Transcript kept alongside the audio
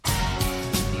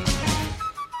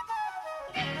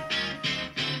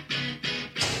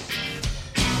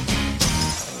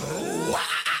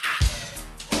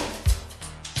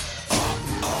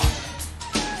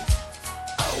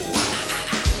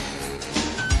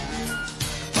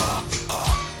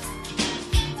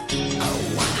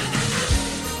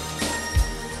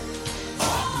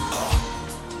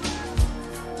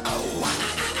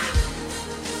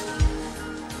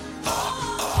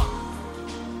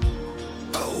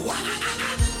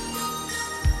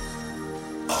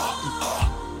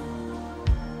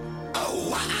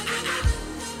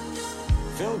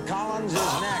Collins is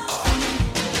next.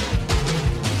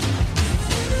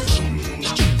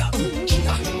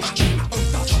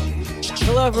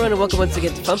 Hello, everyone, and welcome once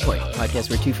again to Fun Point, a podcast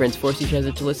where two friends force each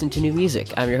other to listen to new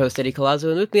music. I'm your host, Eddie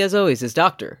Colazzo, and with me, as always, is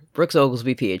Dr. Brooks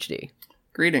Oglesby, PhD.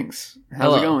 Greetings. How's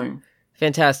Hello. it going?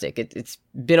 Fantastic. It's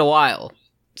been a while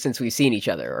since we've seen each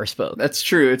other or spoke. That's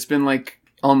true. It's been like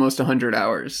almost 100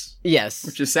 hours, Yes.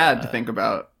 which is sad to think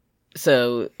about.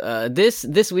 So,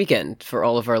 this weekend, for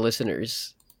all of our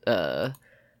listeners,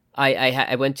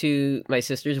 I went to my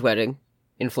sister's wedding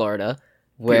in Florida,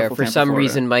 where Beautiful for Tampa, some Florida.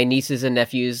 reason my nieces and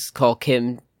nephews call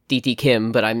Kim DT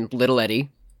Kim, but I'm Little Eddie.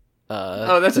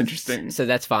 Oh, that's interesting. So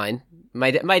that's fine.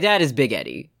 My dad is Big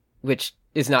Eddie, which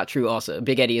is not true also.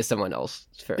 Big Eddie is someone else.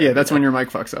 Yeah, that's when your mic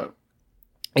fucks up.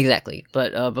 Exactly.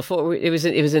 But before, it was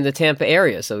in the Tampa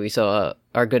area, so we saw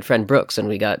our good friend Brooks, and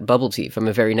we got bubble tea from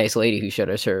a very nice lady who showed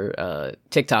us her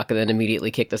TikTok and then immediately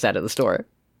kicked us out of the store.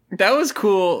 That was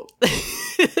cool.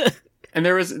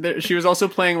 And she was also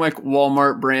playing like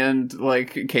Walmart brand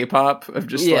like K-pop of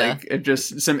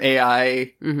just some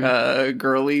AI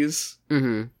girlies.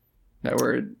 Mm-hmm.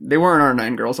 They weren't our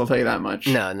 9 girls, I'll tell you that much.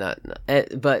 No.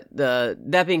 But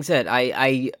that being said,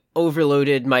 I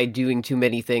overloaded my doing too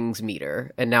many things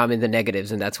meter, and now I'm in the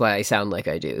negatives, and that's why I sound like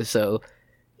I do. So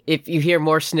if you hear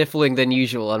more sniffling than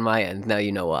usual on my end, now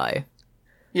you know why.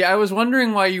 Yeah, I was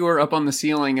wondering why you were up on the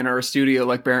ceiling in our studio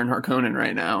like Baron Harkonnen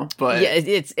right now, but Yeah,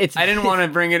 it's. I didn't want to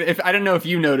bring it. I didn't know if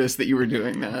you noticed that you were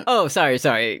doing that. Oh, sorry.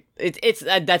 It's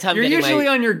that's how I'm You're getting usually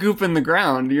my. on your goop in the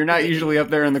ground. You're not usually up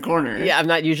there in the corner. Yeah, I'm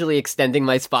not usually extending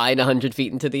my spine 100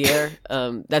 feet into the air.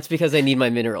 That's because I need my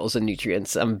minerals and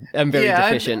nutrients. I'm very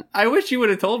deficient. I wish you would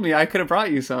have told me. I could have brought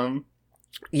you some.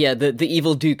 Yeah, the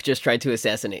evil Duke just tried to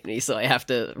assassinate me, so I have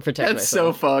to protect That's so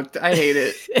myself. fucked. I hate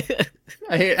it.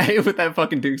 I hate what that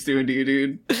fucking Duke's doing to you,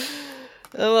 dude.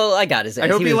 Well, I got his ass. I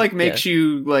hope he was- makes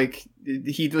you like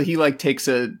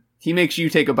he makes you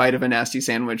take a bite of a nasty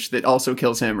sandwich that also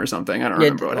kills him or something. I don't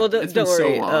remember what happened. It's don't been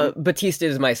worry. so long. Batista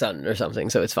is my son or something,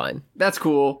 so it's fine. That's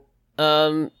cool.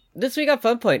 This week on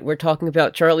Fun Point, we're talking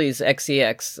about Charlie's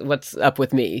XCX. What's up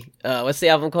with me? What's the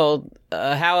album called?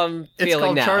 How I'm It's feeling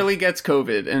called now. Charlie Gets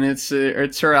COVID, and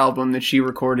it's her album that she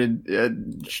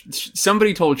recorded.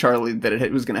 Somebody told Charlie that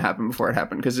it was going to happen before it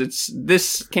happened, because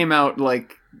this came out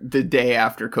like the day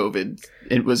after COVID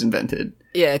it was invented.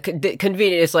 Yeah,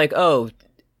 convenient. It's like, oh,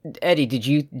 Eddie, did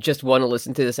you just want to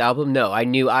listen to this album? No, I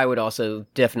knew I would also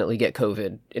definitely get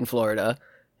COVID in Florida,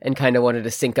 and kind of wanted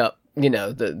to sync up,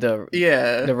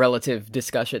 the relative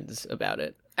discussions about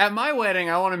it. At my wedding,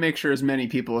 I want to make sure as many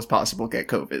people as possible get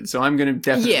COVID, so I'm going to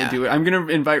definitely do it. I'm going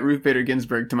to invite Ruth Bader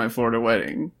Ginsburg to my Florida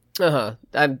wedding.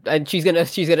 And she's gonna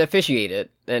officiate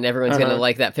it, and everyone's gonna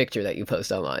like that picture that you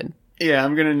post online. Yeah,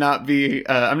 I'm gonna not be.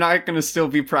 I'm not gonna still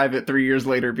be private 3 years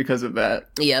later because of that.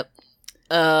 Yep.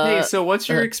 Hey, so what's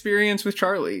your experience with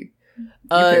Charlie? You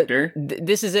picked her.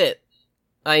 This is it.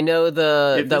 I know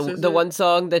the one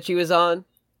song that she was on.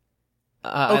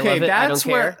 I love it. That's I don't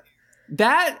care.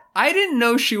 where I didn't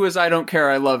know she was I Don't Care,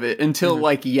 I Love It until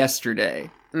like yesterday.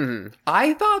 Mm-hmm.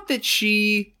 I thought that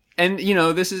she, and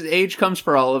this is age comes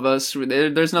for all of us.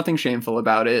 There's nothing shameful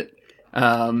about it.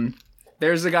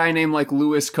 There's a guy named like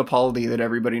Louis Capaldi that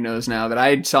everybody knows now, that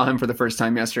I saw him for the first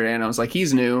time yesterday, and I was like,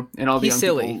 he's new, and all the He's young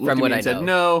silly, people looked from at me what and I said,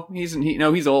 know.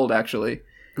 no, he's old actually.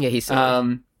 Yeah, he's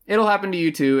silly. It'll happen to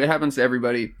you too. It happens to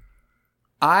everybody.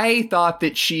 I thought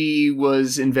that she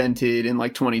was invented in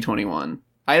like 2021.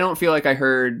 I don't feel like I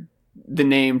heard the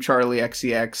name Charlie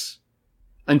XCX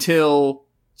until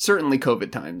certainly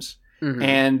COVID times. Mm-hmm.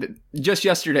 And just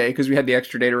yesterday, because we had the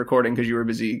extra data recording because you were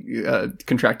busy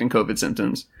contracting COVID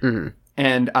symptoms. Mm-hmm.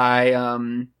 And I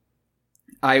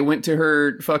went to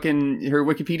her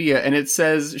Wikipedia, and it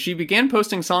says she began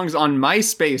posting songs on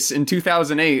MySpace in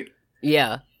 2008.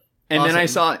 Yeah. And Awesome. then I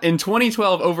saw in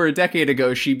 2012, over a decade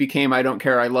ago, she became I Don't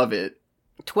Care, I Love It.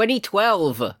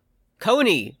 2012.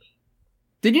 Coney.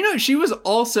 Did you know she was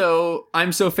also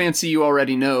I'm So Fancy You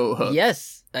Already Know hook?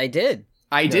 Yes, I did.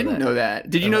 I didn't know that.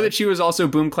 Did you know that she was also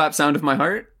Boom Clap Sound of My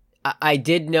Heart? I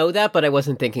did know that, but I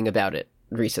wasn't thinking about it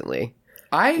recently.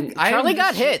 Charlie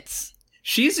got hits.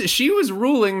 She was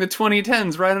ruling the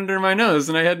 2010s right under my nose,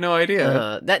 and I had no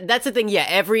idea. That's the thing. Yeah,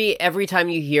 every time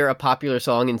you hear a popular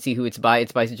song and see who it's by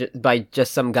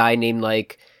just some guy named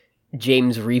like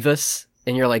James Rivas,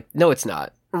 and you're like, no, it's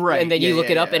not. Right. And then you look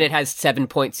it up, and it has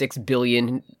 7.6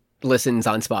 billion listens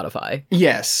on Spotify.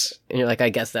 Yes. And you're like, I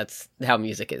guess that's how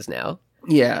music is now.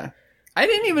 Yeah. I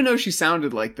didn't even know she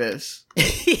sounded like this.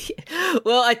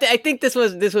 Well, I think this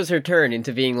was her turn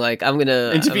into being like, I'm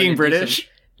gonna British.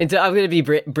 I'm gonna be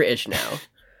British now.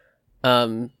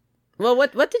 Well,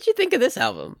 what did you think of this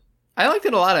album? I liked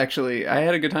it a lot, actually. I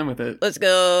had a good time with it. Let's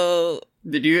go.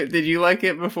 Did you like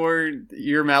it before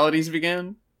your maladies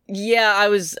began? Yeah, I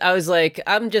was like,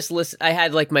 I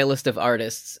had like my list of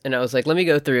artists, and I was like, let me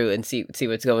go through and see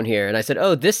what's going here. And I said,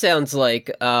 oh, this sounds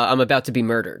like I'm about to be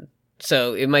murdered.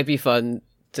 So it might be fun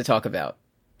to talk about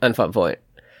on Fun Point.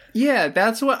 Yeah,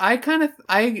 that's what I kind of,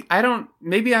 I don't,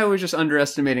 maybe I was just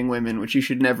underestimating women, which you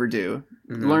should never do.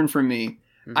 Mm-hmm. Learn from me.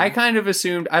 Mm-hmm. I kind of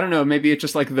assumed, I don't know, maybe it's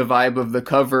just like the vibe of the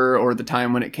cover or the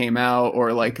time when it came out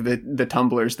or like the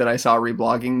Tumblrs that I saw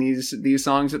reblogging these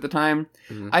songs at the time.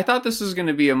 Mm-hmm. I thought this was going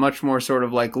to be a much more sort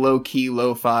of like low-key,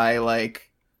 lo-fi, like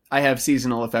I have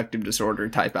seasonal affective disorder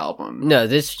type album. No,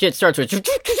 this shit starts with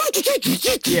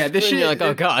yeah, this shit. You're like,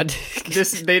 oh god,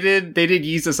 they did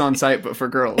Yeezus on Sight, but for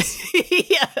girls.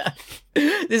 Yeah,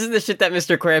 this is the shit that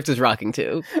Mr. Krabs was rocking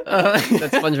to.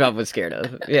 That SpongeBob was scared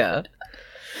of. Yeah,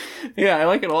 yeah, I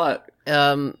like it a lot.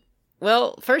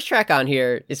 Well, first track on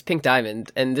here is Pink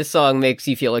Diamond, and this song makes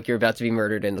you feel like you're about to be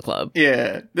murdered in the club.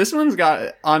 Yeah, this one's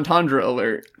got entendre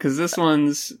alert because this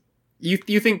one's.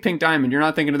 You think Pink Diamond, you're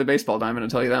not thinking of the baseball diamond, I'll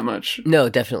tell you that much. No,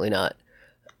 definitely not.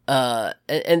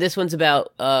 And this one's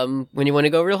about when you want to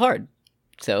go real hard.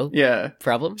 So, yeah.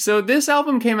 Problem? So this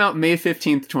album came out May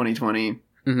 15th, 2020.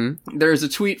 Mm-hmm. There's a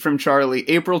tweet from Charlie,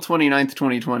 April 29th,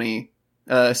 2020.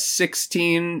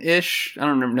 16-ish, I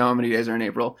don't know how many days are in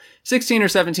April. 16 or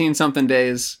 17 something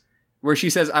days, where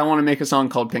she says, I want to make a song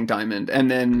called Pink Diamond.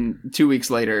 And then 2 weeks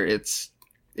later, it's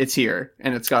here,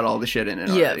 and it's got all the shit in it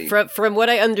already. Yeah, from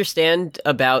what I understand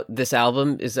about this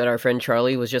album is that our friend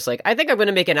Charlie was just like, I think I'm going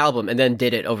to make an album, and then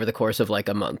did it over the course of like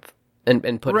a month, and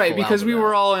put right, a full because we album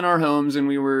were out. all in our homes, and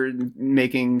we were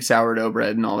making sourdough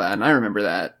bread and all that, and I remember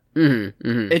that. Mm-hmm,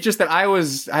 mm-hmm. It's just that I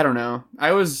was like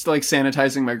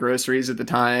sanitizing my groceries at the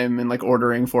time, and like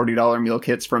ordering $40 meal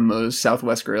kits from Moe's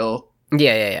Southwest Grill.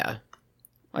 Yeah.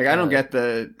 Like, I don't get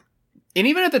the... And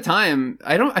even at the time,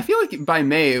 I feel like by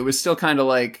May, it was still kind of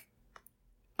like,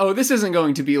 oh, this isn't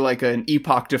going to be like an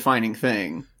epoch-defining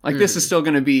thing. Like, this is still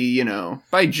going to be,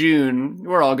 by June,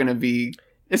 we're all going to be,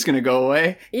 it's going to go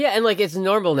away. Yeah, and like, it's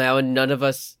normal now, and none of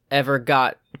us ever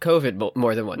got COVID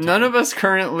more than one time. None of us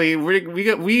currently,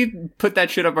 we put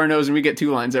that shit up our nose and we get 2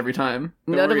 lines every time.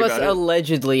 None of us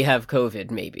allegedly have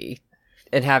COVID, maybe,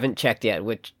 and haven't checked yet,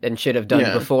 and should have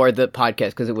done before the podcast,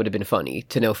 because it would have been funny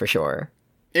to know for sure.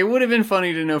 It would have been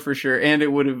funny to know for sure, and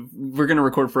we're going to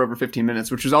record for over 15 minutes,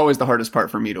 which is always the hardest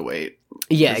part for me to wait.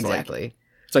 Yeah, exactly. Like,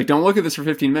 it's like, don't look at this for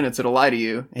 15 minutes, it'll lie to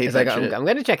you. I hate it's that like, shit. I'm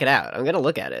going to check it out. I'm going to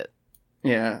look at it.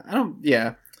 Yeah,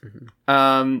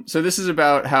 Mm-hmm. So this is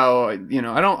about how, I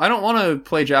don't want to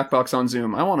play Jackbox on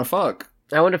Zoom. I want to fuck.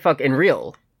 I want to fuck in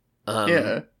real.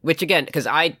 Yeah. Which again, because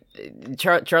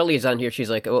Charlie is on here, she's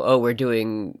like, oh, we're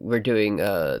doing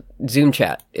Zoom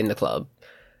chat in the club.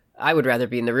 I would rather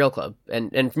be in the real club,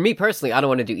 and for me personally, I don't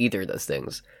want to do either of those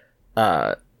things.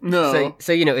 No. So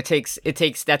it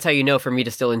takes. That's how you know for me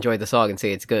to still enjoy the song and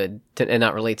say it's good and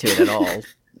not relate to it at all.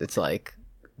 It's like,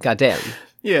 goddamn.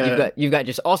 Yeah. You've got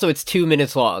just. Also, it's 2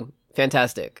 minutes long.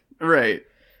 Fantastic. Right.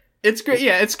 It's great.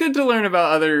 Yeah, it's good to learn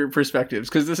about other perspectives,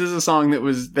 because this is a song that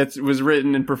was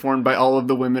written and performed by all of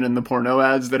the women in the porno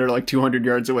ads that are like 200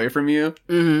 yards away from you.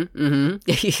 Mm-hmm.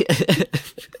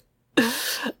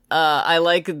 I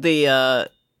like the,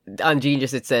 on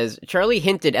Genius it says, Charlie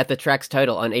hinted at the track's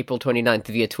title on April 29th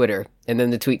via Twitter, and then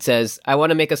the tweet says, I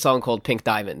want to make a song called Pink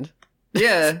Diamond.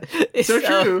 Yeah, so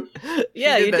true.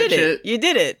 Yeah, you did it. You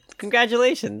did it.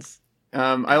 Congratulations.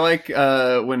 I like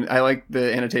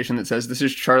the annotation that says, this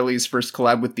is Charlie's first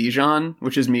collab with Dijon,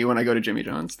 which is me when I go to Jimmy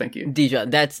John's. Thank you. Dijon,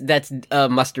 that's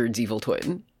Mustard's evil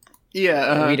twin.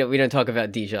 Yeah. We don't talk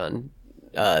about Dijon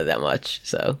that much,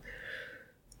 so...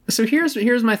 So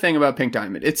here's my thing about Pink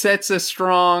Diamond. It sets a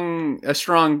strong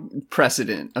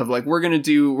precedent of like, we're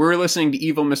listening to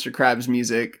evil Mr. Krabs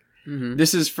music. Mm-hmm.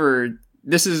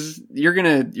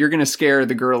 You're gonna scare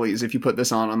the girlies if you put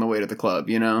this on the way to the club,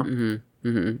 Mm-hmm.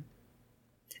 Mm-hmm.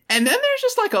 And then there's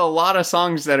just like a lot of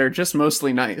songs that are just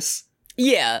mostly nice.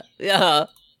 Yeah.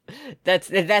 That's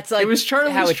like, it was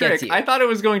Charlie's trick. I thought it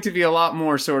was going to be a lot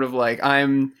more sort of like,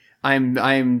 I'm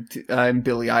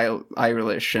Billie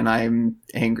Eilish and I'm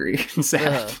angry and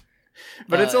sad.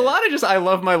 But it's a lot of just, I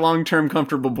love my long-term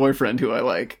comfortable boyfriend who I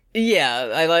like.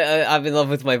 Yeah, I'm in love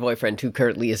with my boyfriend who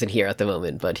currently isn't here at the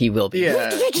moment, but he will be.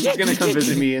 Yeah, he's gonna come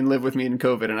visit me and live with me in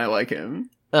COVID, and I like him.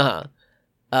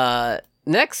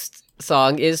 Next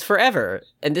song is Forever,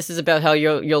 and this is about how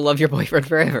you'll love your boyfriend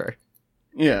forever.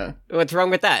 Yeah. What's wrong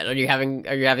with that? Are you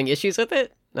having issues with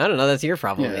it? I don't know, that's your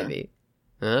problem, maybe.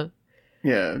 Huh?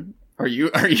 Yeah. Are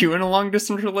you in a long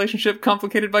distance relationship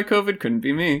complicated by COVID? Couldn't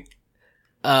be me.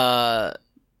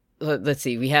 Let's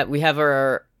see. We have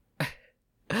our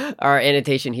our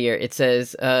annotation here. It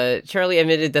says, Charlie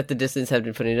admitted that the distance had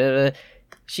been put in.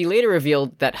 She later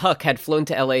revealed that Huck had flown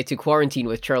to LA to quarantine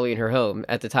with Charlie in her home.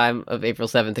 At the time of April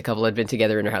 7th, the couple had been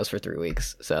together in her house for 3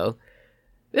 weeks. So,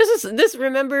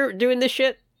 remember doing this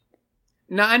shit?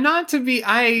 No, not to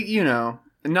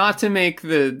make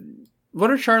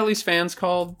what are Charlie's fans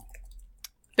called?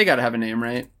 They gotta have a name,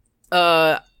 right?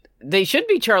 They should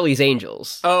be Charlie's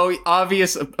Angels. Oh,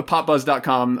 obvious,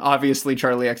 popbuzz.com, obviously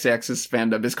Charlie XCX's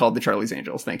fandom is called the Charlie's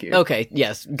Angels, thank you. Okay,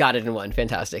 yes, got it in one,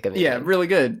 fantastic. Amazing. Yeah, really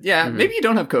good. Yeah, maybe you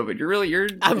don't have COVID, you're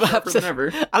sharper than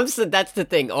ever. That's the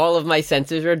thing, all of my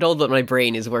senses are dulled, but my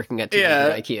brain is working at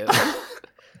 200 IQ.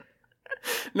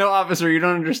 No, officer, you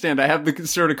don't understand. I have the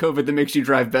sort of COVID that makes you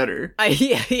drive better.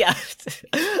 Yeah.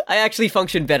 I actually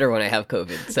function better when I have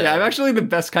COVID. So. Yeah, I'm actually the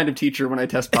best kind of teacher when I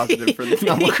test positive for the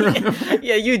novel coronavirus.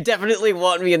 Yeah, you definitely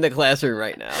want me in the classroom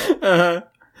right now.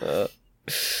 But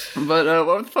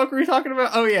what the fuck were we talking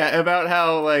about? Oh yeah, about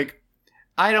how, like,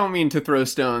 I don't mean to throw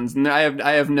stones. I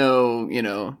have no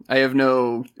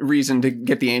reason to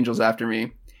get the angels after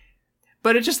me.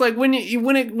 But it's just like when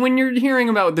you're hearing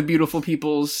about the beautiful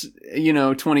people's,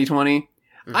 2020,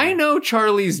 I know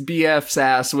Charlie's BF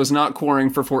Sass was not quarring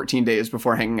for 14 days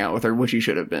before hanging out with her, which he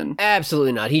should have been.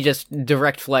 Absolutely not. He just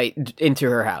direct flight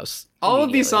into her house. All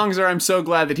of these songs are, I'm so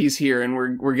glad that he's here and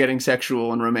we're getting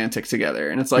sexual and romantic together.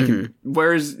 And it's like,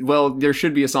 there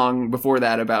should be a song before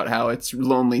that about how it's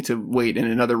lonely to wait in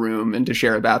another room and to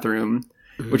share a bathroom,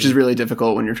 which is really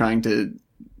difficult when you're trying to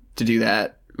do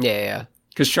that. Yeah.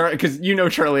 Because Charlie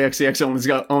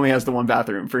XCX only has the one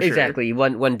bathroom, for sure. Exactly.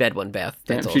 One bed, one bath.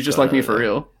 Damn, she's just like me for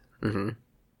real. Mm-hmm.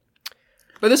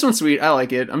 But this one's sweet. I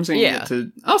like it. I'll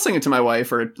sing it to my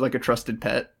wife or like a trusted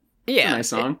pet. Yeah. It's a nice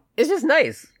song. It's just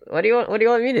nice. What do you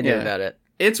want me to do about it?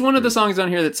 It's one of the songs on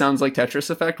here that sounds like Tetris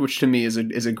Effect, which to me is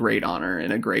a great honor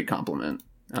and a great compliment.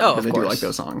 Of course. Because I do like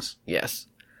those songs. Yes.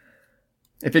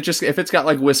 If it's got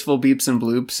like wistful beeps and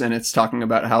bloops and it's talking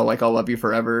about how like I'll love you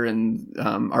forever and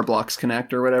our blocks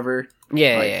connect or whatever.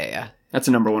 Yeah. That's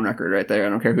a number one record right there. I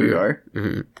don't care who you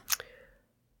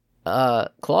are.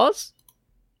 Claws?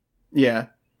 Yeah.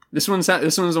 This one's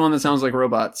the one that sounds like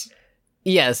robots.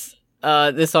 Yes.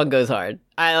 This song goes hard.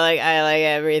 I like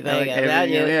everything about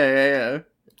you. Yeah.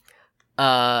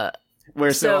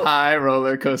 We're so high,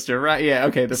 roller coaster, right? Yeah,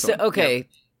 okay, this one. Okay.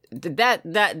 Yep.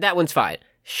 That one's fine.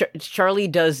 Charlie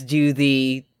does do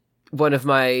one of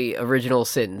my original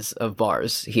sins of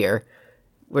bars here,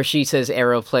 where she says,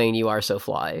 "Aeroplane, you are so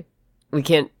fly."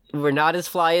 We're not as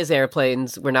fly as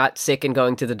airplanes. We're not sick and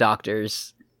going to the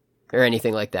doctors or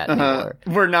anything like that anymore.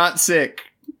 We're not sick.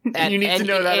 You need to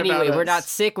know that anyway, about us. We're not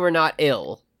sick. We're not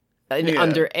ill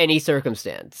under any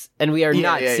circumstance, and we are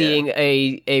not seeing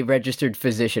a registered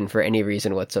physician for any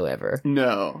reason whatsoever.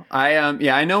 No,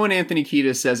 I know when Anthony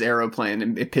Kiedis says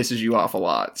aeroplane, it pisses you off a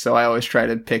lot. So I always try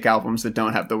to pick albums that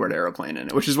don't have the word aeroplane in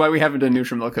it, which is why we haven't done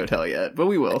Neutral Milk Hotel yet, but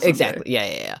we will someday. Exactly.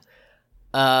 Yeah.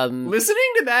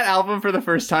 Listening to that album for the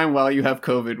first time while you have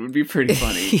COVID would be pretty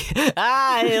funny.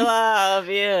 I love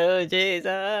you,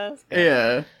 Jesus.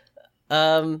 Yeah.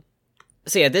 So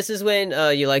yeah, this is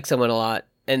when you like someone a lot,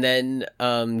 and then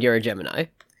you're a Gemini.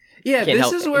 Yeah,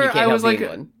 this is where I was like,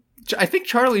 I think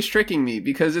Charlie's tricking me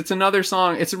because it's another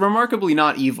song. It's remarkably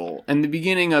not evil, and the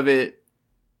beginning of it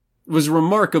was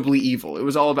remarkably evil. It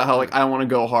was all about how like I want to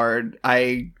go hard.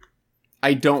 I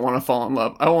don't want to fall in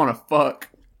love. I want to fuck.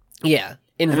 Yeah,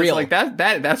 and real. It's like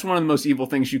that's one of the most evil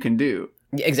things you can do.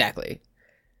 Exactly.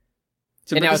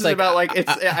 So this is like, about like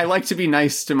I like to be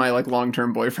nice to my like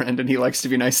long-term boyfriend, and he likes to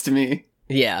be nice to me.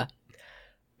 Yeah.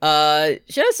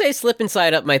 Should I say slip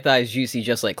inside up my thighs juicy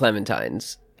just like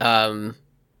clementines? Condone.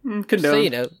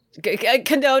 So,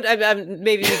 condone.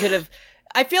 Maybe we could have.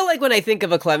 I feel like when I think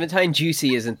of a clementine,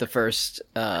 juicy isn't the first,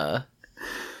 adjective.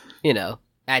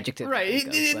 Right.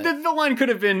 The line could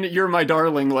have been, "You're my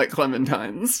darling," like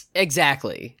clementines.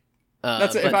 Exactly.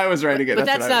 If I was writing it, but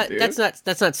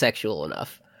that's not sexual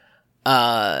enough.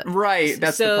 Right,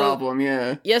 that's the problem.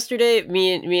 Yeah. Yesterday,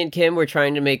 me and Kim were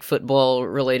trying to make football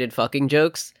related fucking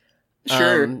jokes.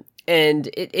 Sure. And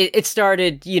it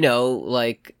started,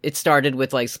 it started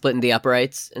with like splitting the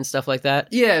uprights and stuff like that.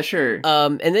 Yeah, sure.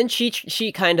 And then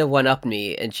she kind of one upped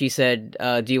me and she said,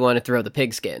 "Do you want to throw the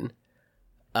pigskin?"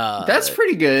 That's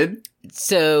pretty good.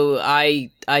 So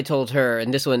I told her,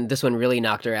 and this one really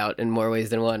knocked her out in more ways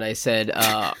than one. I said,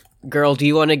 "Girl, do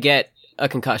you want to get a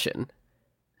concussion?"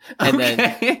 And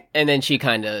then she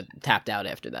kind of tapped out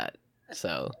after that.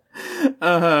 So,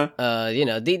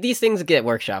 these things get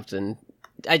workshopped, and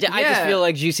I just feel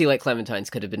like juicy like clementines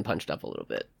could have been punched up a little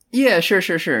bit. Yeah, sure.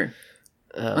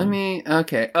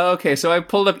 Okay, so I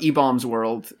pulled up eBaum's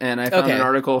World, and I found an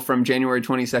article from January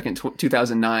 22nd,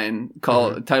 2009,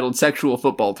 titled Sexual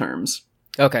Football Terms.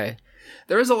 Okay.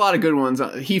 There is a lot of good ones.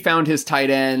 He found his tight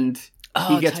end.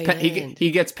 Oh,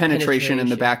 he gets penetration in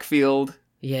the backfield.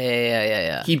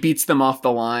 Yeah. He beats them off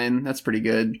the line. That's pretty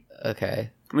good. Okay.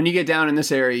 When you get down in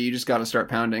this area, you just got to start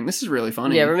pounding. This is really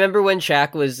funny. Yeah, remember when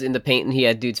Shaq was in the paint and he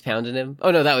had dudes pounding him?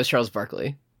 Oh, no, that was Charles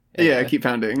Barkley. Yeah, keep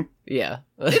pounding. Yeah.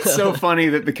 It's so funny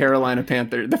that the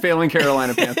failing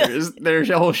Carolina Panthers, their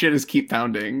whole shit is keep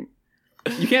pounding.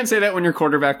 You can't say that when your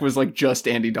quarterback was like just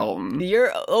Andy Dalton.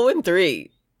 You're 0-3.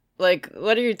 Like,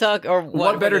 what are you talking? Or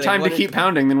what better time to keep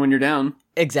pounding than when you're down?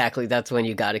 Exactly. That's when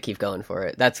you got to keep going for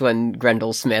it. That's when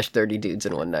Grendel smashed 30 dudes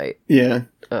in one night. Yeah.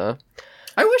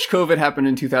 I wish COVID happened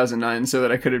in 2009 so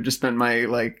that I could have just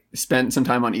spent some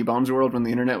time on eBaum's World when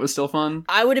the internet was still fun.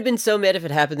 I would have been so mad if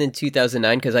it happened in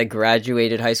 2009 because I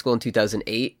graduated high school in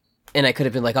 2008. And I could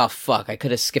have been like, oh, fuck, I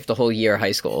could have skipped a whole year of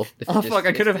high school. I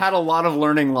could have had a lot of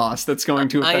learning loss that's going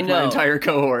to affect my entire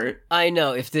cohort. I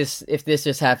know. If this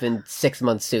just happened 6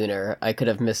 months sooner, I could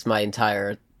have missed my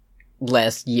entire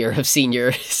last year of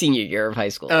senior year of high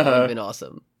school. That would have been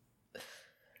awesome.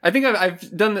 I think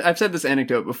I've said this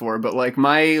anecdote before, but like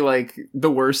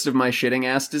the worst of my shitting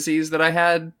ass disease that I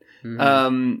had,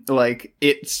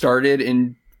 it started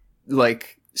in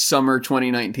like summer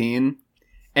 2019.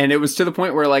 And it was to the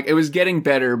point where, like, it was getting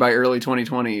better by early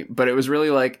 2020, but it was really,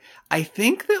 like, I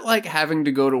think that, like, having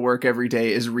to go to work every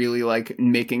day is really, like,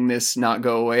 making this not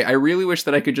go away. I really wish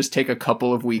that I could just take a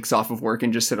couple of weeks off of work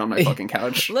and just sit on my fucking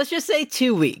couch. Let's just say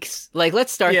 2 weeks. Like,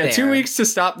 let's start there. Yeah, 2 weeks to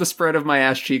stop the spread of my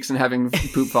ass cheeks and having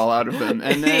poop fall out of them.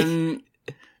 And then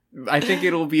I think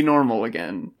it'll be normal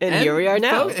again. And here we are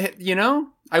now. You know,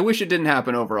 I wish it didn't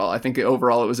happen overall. I think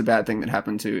overall it was a bad thing that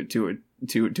happened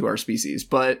to our species.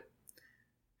 But...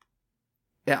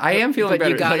 yeah, I am feeling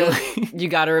better. You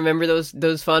gotta remember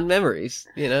those fond memories,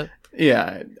 you know?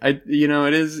 Yeah, it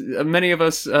is, many of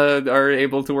us are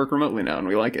able to work remotely now, and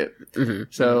we like it. Mm-hmm.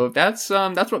 So that's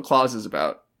what Claus is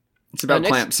about. It's about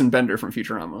Clamps and Bender from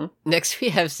Futurama. Next we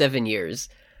have 7 years.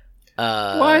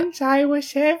 Once I was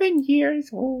 7 years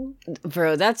old.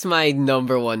 Bro, that's my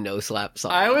number one no-slap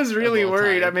song. I was really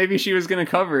worried that maybe she was going to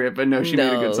cover it, but no, she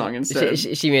made a good song instead.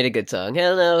 She made a good song.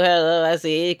 Hello, I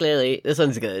see clearly. This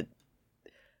one's good.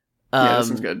 Yeah, this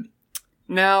one's good.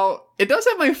 Now, it does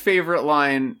have my favorite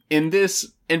line in this,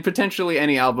 and potentially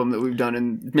any album that we've done,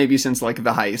 and maybe since, like,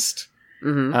 The Heist.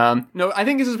 Mm-hmm. No, I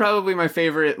think this is probably my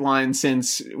favorite line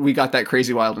since we got that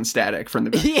Crazy Wild and Static from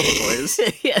the Backstreet Boys.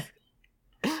 Yeah.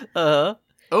 Uh-huh.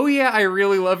 Oh yeah, I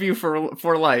really love you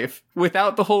for life.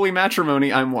 Without the holy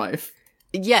matrimony, I'm wife.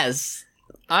 Yes.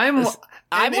 I'm wife?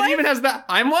 It even has that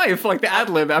I'm wife, like the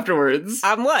ad-lib afterwards.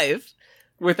 I'm wife.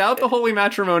 Without the holy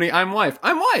matrimony, I'm wife.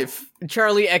 I'm wife.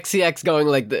 Charlie XCX going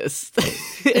like this.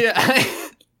 Yeah.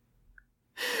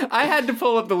 I had to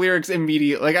pull up the lyrics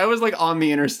immediately. Like, I was, like, on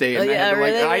the interstate. And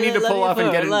I need to pull off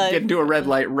and get into a red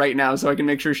light right now so I can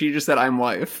make sure she just said, I'm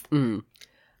wife. Mm.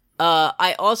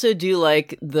 I also do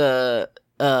like the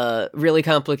really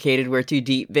complicated We're Too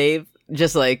Deep, babe.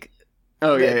 Just like...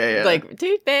 oh, yeah. Like,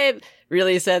 dude, babe,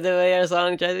 really said the way our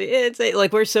song tries to be. It's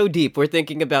like, we're so deep. We're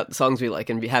thinking about the songs we like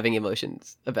and having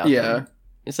emotions about them.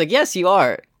 It's like, yes, you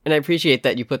are. And I appreciate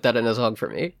that you put that in a song for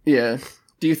me. Yeah.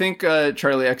 Do you think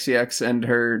Charlie XCX and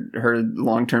her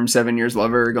long-term 7 years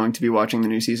lover are going to be watching the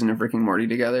new season of Rick and Morty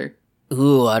together?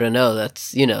 Ooh, I don't know.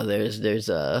 That's, there's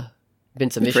been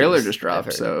some issues. The trailer just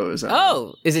dropped, so... it was,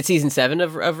 is it season 7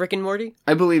 of Rick and Morty?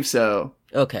 I believe so.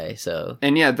 Okay, so...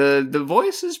 and yeah, the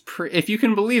voice is... if you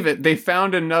can believe it, they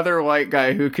found another white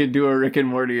guy who could do a Rick and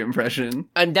Morty impression.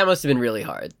 And that must have been really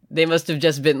hard. They must have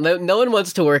just been... no one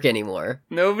wants to work anymore.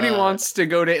 Nobody wants to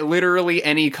go to literally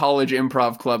any college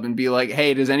improv club and be like,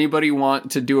 hey, does anybody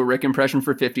want to do a Rick impression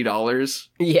for $50?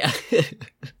 Yeah.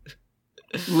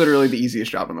 Literally the easiest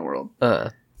job in the world.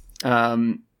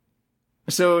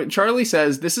 So Charlie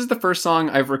says, this is the first song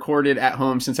I've recorded at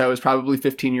home since I was probably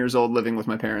 15 years old living with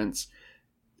my parents.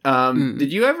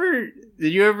 Did you ever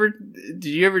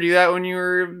do that when you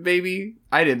were a baby?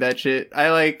 I did that shit.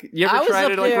 You ever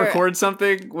try to record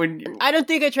something when I don't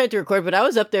think I tried to record, but I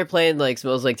was up there playing like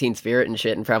Smells Like Teen Spirit and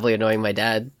shit and probably annoying my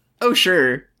dad. Oh,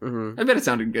 sure. Mm-hmm. I bet it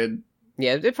sounded good.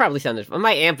 Yeah, it probably sounded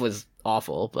my amp was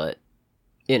awful, but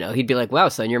he'd be like, wow,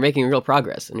 son, you're making real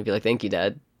progress. And he'd be like, thank you,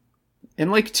 Dad.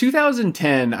 In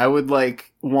 2010, I would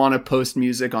want to post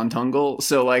music on Tungle.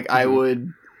 So mm-hmm.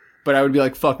 I would be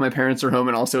like, fuck, my parents are home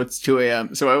and also it's 2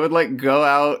 a.m. So I would go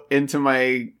out into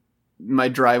my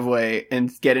driveway and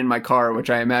get in my car, which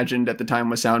I imagined at the time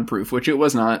was soundproof, which it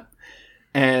was not.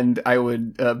 and I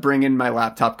would bring in my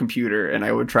laptop computer and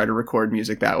I would try to record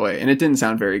music that way. And it didn't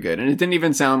sound very good. And it didn't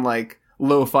even sound like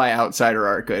lo-fi outsider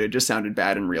art good. It just sounded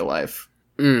bad in real life.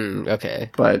 Okay.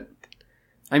 But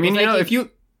I mean, if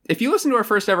you listen to our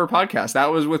first ever podcast,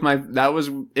 that was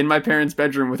in my parents'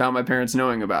 bedroom without my parents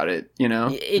knowing about it,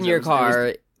 in your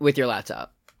car with your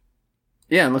laptop.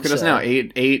 Yeah. And look at us now,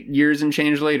 8 years and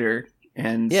change later.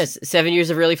 And yes, 7 years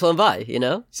have really flown by,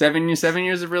 7 years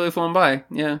have really flown by.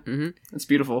 Yeah. Mm-hmm. That's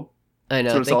beautiful. I know.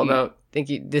 That's what it's all about. Thank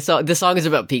you. This song is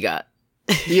about Pigot.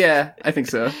 Yeah, I think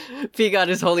so. Pigot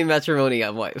is holy matrimony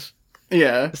on wife.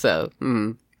 Yeah. So,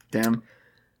 damn.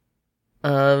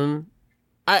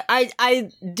 I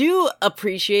do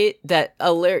appreciate that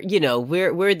we're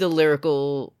the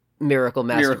lyrical miracle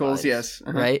masterminds. Miracles, yes.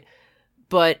 Uh-huh. Right?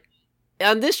 But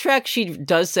on this track she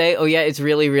does say, "Oh yeah, it's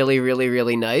really really really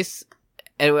really nice."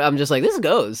 And I'm just like, this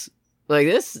goes. Like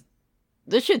this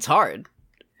shit's hard.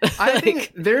 I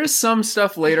think there's some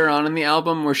stuff later on in the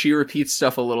album where she repeats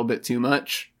stuff a little bit too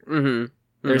much. Mm-hmm.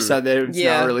 There's stuff that it's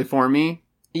not really for me.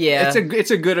 Yeah.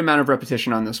 It's a good amount of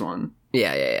repetition on this one.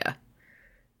 Yeah.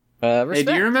 Hey,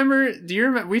 do you remember,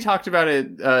 we talked about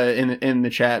it in the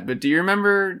chat, but do you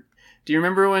remember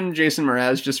when Jason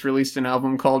Mraz just released an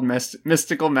album called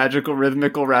Mystical, Magical,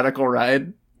 Rhythmical, Radical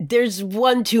Ride? There's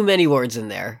one too many words in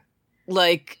there.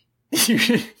 Like, he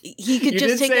could you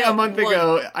just take say out a month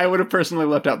ago, I would have personally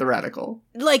left out the radical.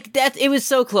 Like, it was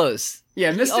so close.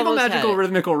 Yeah, Mystical, Magical,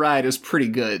 Rhythmical Ride is pretty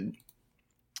good.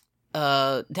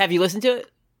 Have you listened to it?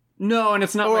 No, and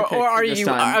it's not my pick or are this you?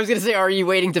 time. I was gonna say, are you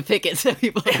waiting to pick it so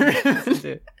people listen to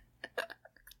it?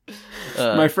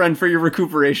 My friend, for your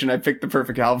recuperation, I picked the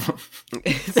perfect album.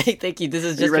 Thank you. This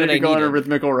is just you ready what to go needed. on a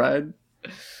rhythmical ride?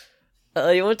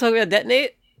 You want to talk about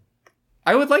Detonate?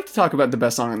 I would like to talk about the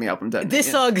best song on the album, Detonate. This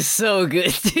song is so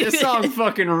good, dude. This song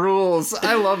fucking rules.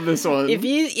 I love this one.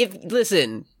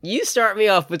 Listen, you start me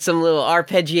off with some little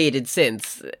arpeggiated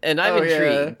synths, and I'm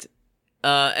intrigued. Yeah.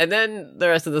 And then the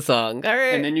rest of the song.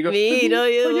 And then you go, me, no,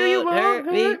 you won't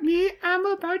hurt me. I'm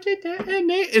about to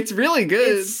detonate. It's really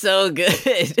good. It's so good.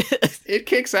 It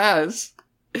kicks ass.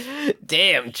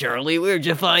 Damn, Charlie, where'd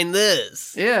you find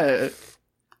this? Yeah.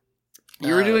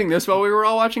 You were doing this while we were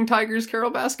all watching Tigers,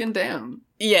 Carol Baskin. Damn.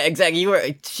 Yeah,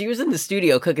 exactly. She was in the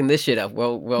studio cooking this shit up.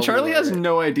 Well, Charlie has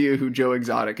no idea who Joe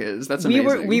Exotic is. That's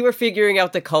amazing. We were figuring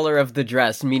out the color of the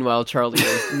dress. Meanwhile, Charlie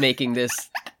was making this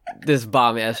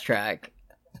bomb ass track.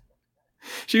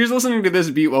 She was listening to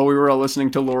this beat while we were all listening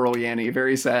to Laurel Yanny.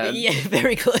 Very sad. Yeah,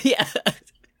 very cool. Yeah.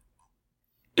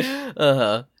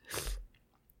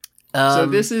 So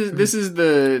this is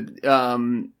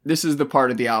the part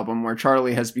of the album where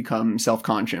Charlie has become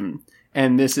self-conscious,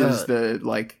 and this is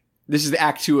this is the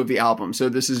act 2 of the album. So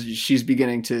she's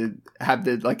beginning to have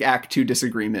the act 2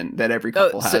 disagreement that every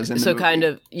couple has. In the movie. Kind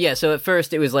of, yeah. So at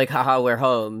first it was like, haha, we're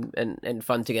home and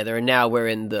fun together, and now we're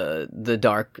in the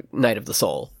dark night of the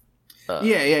soul.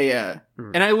 Yeah.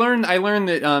 And I learned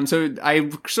that. So I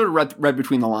sort of read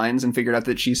between the lines and figured out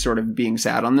that she's sort of being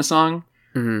sad on the song.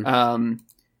 Mm-hmm.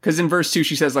 Because in verse 2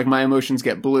 she says my emotions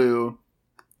get blue,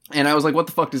 and I was like, what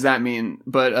the fuck does that mean?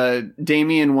 But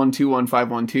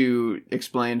Damien121512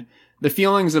 explained, the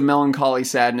feelings of melancholy,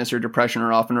 sadness, or depression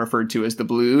are often referred to as the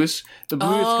blues. The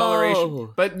blue discoloration,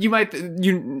 but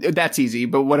that's easy.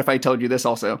 But what if I told you this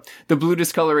also? The blue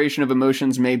discoloration of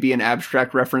emotions may be an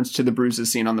abstract reference to the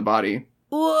bruises seen on the body.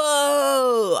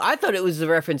 Whoa! I thought it was a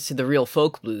reference to the real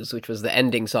folk blues, which was the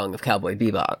ending song of Cowboy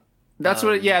Bebop. That's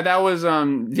that was,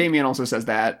 Damien also says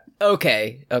that.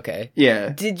 Okay. Yeah.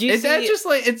 Did you see... That's just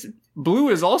it's... Blue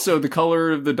is also the color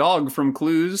of the dog from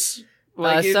Clues.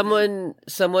 Someone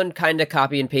kind of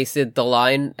copy and pasted the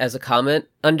line as a comment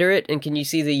under it, and can you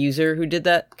see the user who did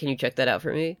that? Can you check that out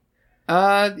for me?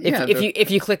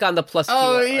 If you click on the plus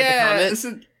key,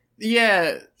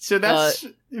 yeah. So that's...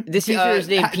 this user is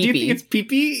named Peepee. Do you think it's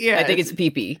Peepee? Yeah. I think it's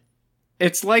Peepee.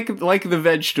 It's like the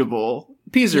vegetable.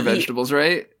 Peas are vegetables,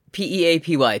 right?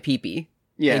 Peapy, Peepee.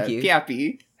 Yeah, thank you.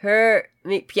 Piappy.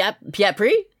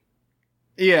 Piapri?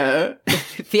 Yeah.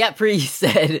 Piapri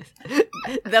said,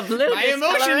 the blue my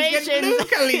emotions get blue,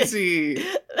 Khaleesi.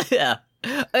 Yeah.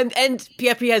 And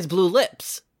Piapri has blue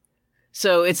lips.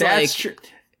 So it's that's true.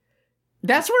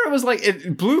 That's where it was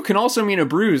blue can also mean a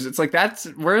bruise. It's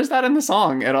where is that in the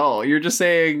song at all? You're just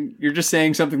saying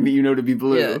something that you know to be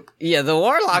blue. Yeah, the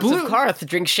warlocks of Karth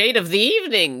drink shade of the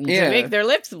evening to make their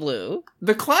lips blue.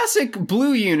 The classic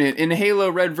blue unit in Halo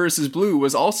Red vs. Blue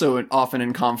was also often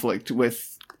in conflict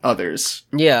with others.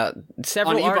 Yeah,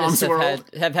 several On artists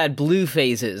eBaum's have had blue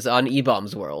phases on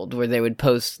eBaum's World where they would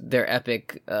post their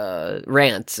epic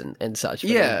rants and such.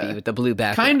 But it would be with the blue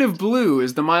background. Kind of Blue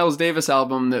is the Miles Davis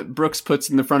album that Brooks puts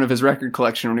in the front of his record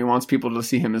collection when he wants people to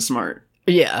see him as smart.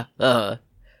 Yeah.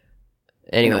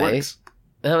 Anyway.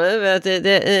 I'm about to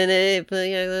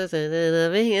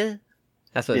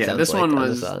that's what it sounds this like one on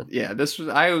was. the song. Yeah, this was.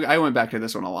 I went back to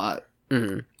this one a lot.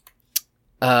 Mm-hmm.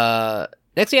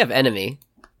 Next we have Enemy,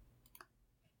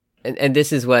 and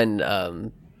this is when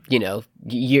you're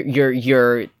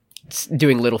doing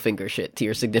Littlefinger shit to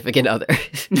your significant other.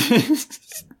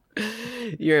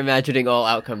 You're imagining all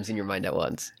outcomes in your mind at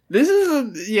once. This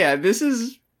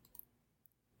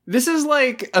is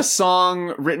like a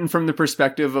song written from the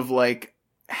perspective of like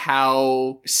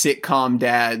how sitcom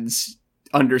dads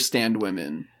understand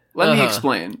women. Let me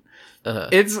explain.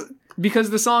 It's because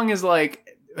the song is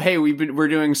like, hey, we're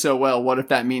doing so well. What if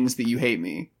that means that you hate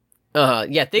me?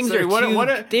 Yeah, things are too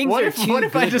what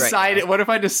if I decided? What if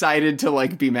I decided to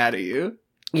like be mad at you?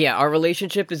 Yeah, our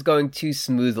relationship is going too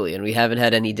smoothly and we haven't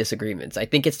had any disagreements. I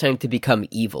think it's time to become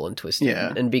evil and twisted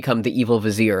and become the evil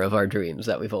vizier of our dreams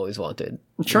that we've always wanted.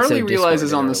 Charlie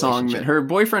realizes on the song that her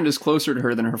boyfriend is closer to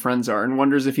her than her friends are and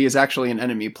wonders if he is actually an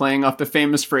enemy, playing off the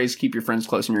famous phrase, keep your friends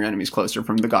close and your enemies closer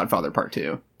from The Godfather Part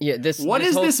 2. Yeah, What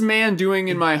is this man doing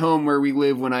in my home where we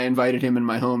live when I invited him in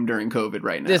my home during COVID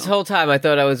right now? This whole time I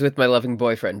thought I was with my loving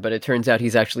boyfriend, but it turns out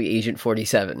he's actually Agent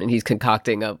 47 and he's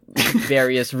concocting up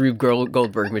various Rube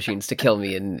Goldberg machines to kill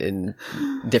me in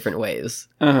different ways.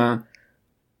 Song's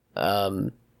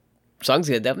good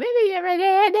though. Maybe you're an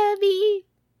enemy.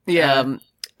 Yeah.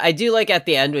 I do like at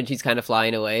the end when she's kind of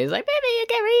flying away. It's like, maybe you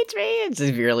can reach me. It's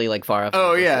really like far off.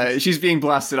 Oh yeah, she's being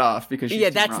blasted off because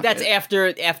she's that's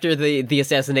after the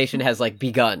assassination has like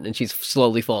begun and she's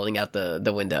slowly falling out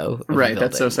the window. Right,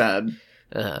 that's so sad.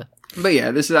 But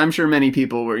yeah, I'm sure many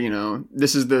people were,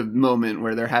 this is the moment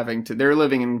where they're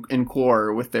living in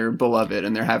Quor with their beloved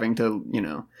and they're having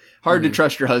to, hard to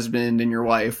trust your husband and your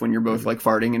wife when you're both like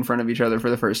farting in front of each other for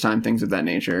the first time, things of that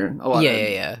nature. A lot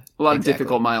of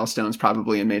difficult milestones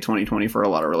probably in May 2020 for a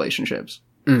lot of relationships.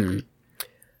 This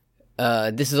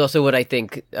is also what I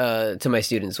think to my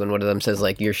students when one of them says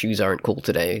like, your shoes aren't cool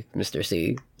today, Mr.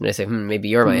 C. And I say, maybe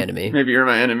you're my enemy. Maybe you're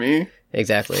my enemy.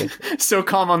 Exactly. So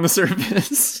calm on the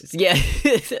surface. Yeah.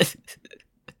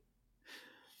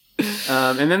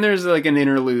 And then there's like an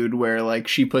interlude where like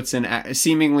she puts in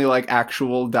seemingly like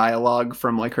actual dialogue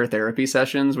from like her therapy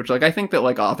sessions, which like I think that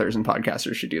like authors and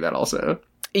podcasters should do that also.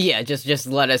 Yeah, just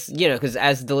let us, because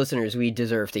as the listeners, we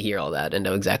deserve to hear all that and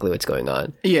know exactly what's going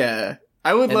on. Yeah.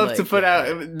 I would love to put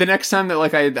out the next time that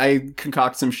like I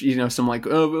concoct some some like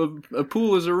a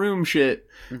pool is a room shit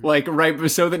like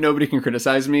right so that nobody can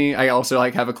criticize me. I also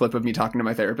like have a clip of me talking to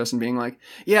my therapist and being like,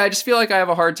 yeah, I just feel like I have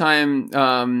a hard time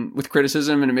with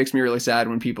criticism and it makes me really sad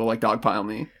when people like dogpile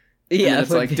me. Yeah, and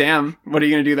it's like, damn, what are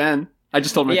you gonna do then? I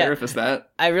just told my therapist that.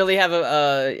 I really have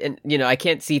I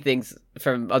can't see things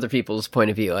from other people's point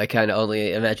of view. I kind of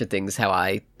only imagine things how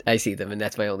I see them, and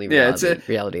that's my only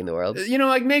reality in the world.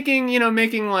 Like making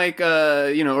like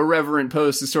irreverent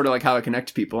posts is sort of like how I connect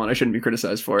to people, and I shouldn't be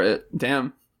criticized for it.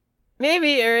 Damn. Maybe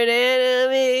you're an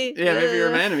enemy. Yeah, maybe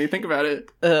you're an enemy. Think about it.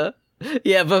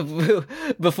 Yeah, but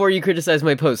before you criticize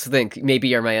my posts, think maybe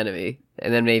you're my enemy,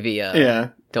 and then maybe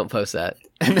don't post that.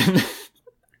 And then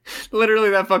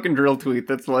literally that fucking drill tweet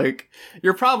that's like,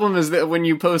 your problem is that when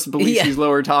you post Belisi's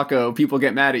Lower Taco, people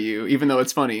get mad at you, even though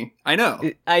it's funny. I know,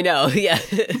 yeah.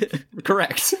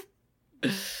 Correct.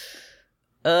 You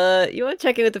want to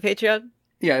check in with the Patreon?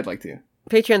 Yeah, I'd like to.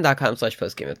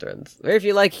 Patreon.com/postgameofthrones. Where if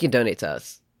you like, you can donate to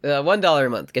us. $1 a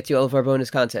month gets you all of our bonus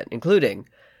content, including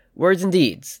Words and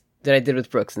Deeds that I did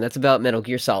with Brooks, and that's about Metal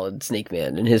Gear Solid, Snake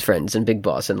Man, and his friends, and Big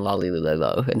Boss, and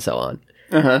Lollylulelo, and so on.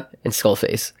 And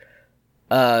Skullface.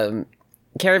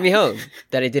 Carry Me Home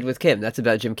that I did with Kim. That's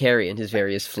about Jim Carrey and his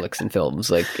various flicks and films,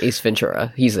 like Ace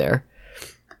Ventura. He's there.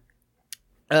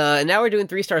 And now we're doing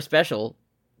 3-Star Special,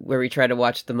 where we try to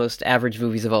watch the most average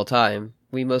movies of all time.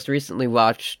 We most recently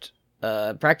watched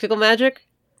Practical Magic.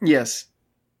 Yes.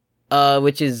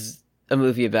 Which is a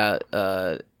movie about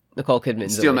Nicole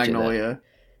Kidman's Steel Magnolia.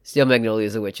 Steel Magnolia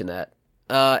is a witch in that.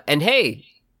 And hey,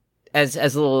 as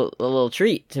a little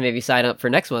treat to maybe sign up for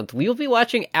next month, we will be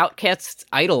watching Outcast's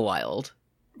Idlewild.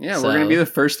 Yeah, we're going to be the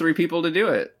first 3 people to do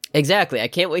it. Exactly. I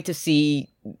can't wait to see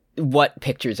what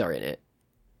pictures are in it.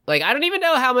 Like, I don't even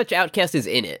know how much Outcast is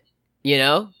in it,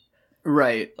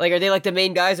 Right. Like, are they like the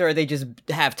main guys, or are they just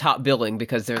have top billing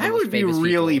because they're the most famous people? I would be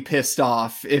really pissed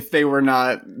off if they were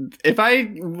not. If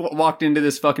I walked into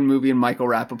this fucking movie and Michael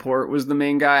Rappaport was the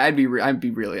main guy, I'd be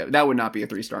really. That would not be a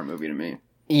 3-star movie to me.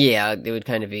 Yeah, it would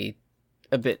kind of be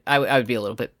a bit. I would be a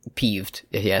little bit peeved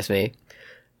if you ask me.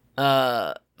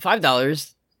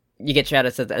 $5. You get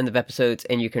shoutouts at the end of episodes,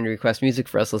 and you can request music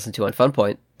for us to listen to on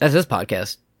Funpoint. That's this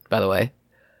podcast, by the way.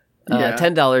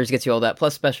 $10 gets you all that,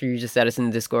 plus special user status in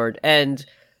the Discord, and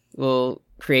we'll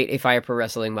create a Fire Pro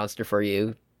Wrestling monster for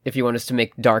you. If you want us to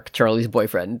make Dark Charlie's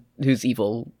boyfriend, who's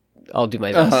evil, I'll do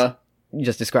my best.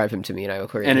 Just describe him to me, and I will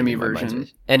create enemy version.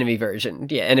 Enemy version.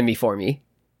 Yeah, enemy for me.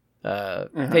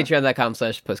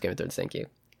 Patreon.com/postgamerthirds. Thank you.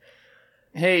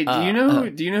 Hey, do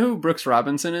you know who Brooks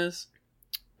Robinson is?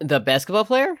 The basketball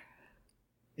player?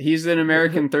 He's an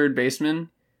American third baseman.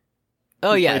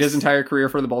 Oh, yeah. Played his entire career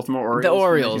for the Baltimore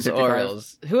Orioles. The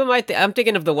Orioles. Who am I? I'm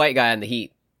thinking of the white guy on the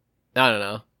Heat. I don't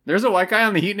know. There's a white guy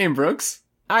on the Heat named Brooks?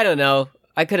 I don't know.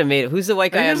 I could have made it. Who's the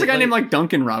white guy? There's a guy named like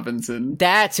Duncan Robinson.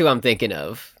 That's who I'm thinking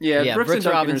of. Yeah, Brooks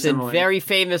Robinson, very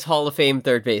famous Hall of Fame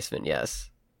third baseman. Yes.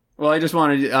 Well, I just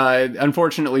wanted.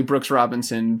 Unfortunately, Brooks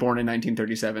Robinson, born in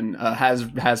 1937,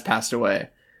 has passed away.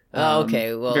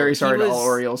 Okay. Well, very sorry to all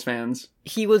Orioles fans.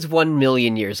 He was 1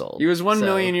 million years old. He was 1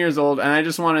 million years old, and I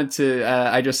just wanted to.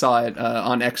 I just saw it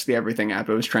on X, the Everything app.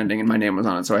 It was trending, and my name was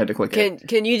on it, so I had to click it.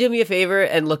 Can you do me a favor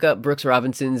and look up Brooks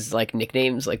Robinson's like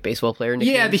nicknames, like baseball player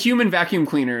nicknames? Yeah, the human vacuum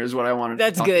cleaner is what I wanted.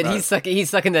 That's to talk good. About. He's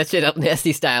sucking that shit up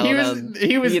nasty style.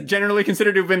 He was generally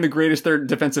considered to have been the greatest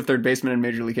defensive third baseman in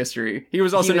Major League history. He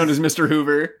was also known as Mr.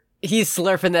 Hoover. He's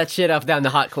slurping that shit up down the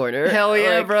hot corner. Hell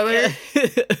yeah, brother.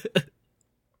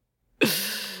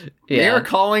 Yeah. They are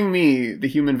calling me the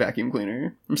human vacuum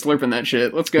cleaner. I'm slurping that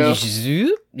shit. Let's go.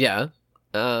 Yeah.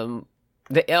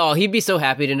 He'd be so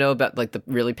happy to know about like the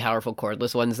really powerful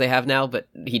cordless ones they have now, but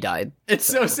he died. It's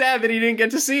so sad that he didn't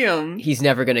get to see them. He's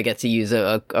never gonna get to use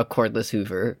a cordless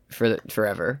Hoover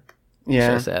forever.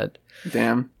 Yeah. So sad.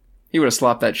 Damn. He would have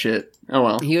slopped that shit. Oh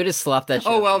well. He would have slopped that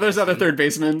shit. Oh well, there's other third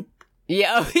basemen.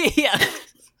 Yeah. Yeah.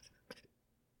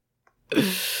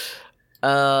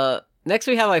 Next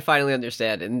we have I Finally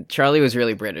Understand, and Charlie was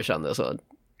really British on this one.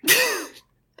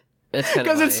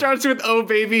 Because it starts with "Oh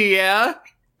baby, yeah."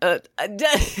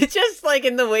 Just like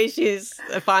in the way she's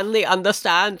finally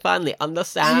understand.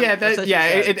 Yeah,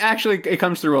 it actually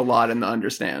comes through a lot in the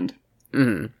understand.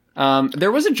 Mm-hmm.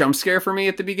 There was a jump scare for me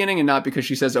at the beginning, and not because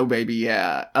she says "Oh baby,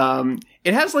 yeah."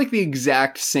 It has like the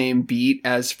exact same beat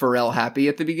as Pharrell Happy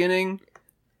at the beginning.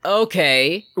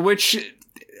 Okay, which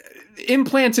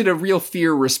implanted a real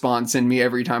fear response in me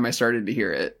every time I started to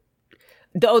hear it.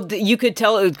 Though you could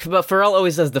tell, but Pharrell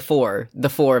always does the four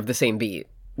of the same beat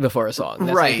before a song.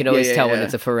 That's right, you can always tell when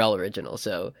it's a Pharrell original.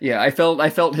 So yeah, I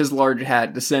felt his large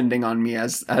hat descending on me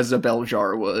as a bell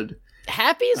jar would.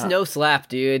 Happy is no slap,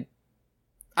 dude.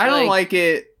 I don't like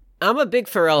it. I'm a big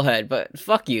Pharrell head, but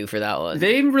fuck you for that one.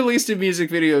 They released a music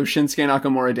video of Shinsuke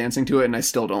Nakamura dancing to it, and I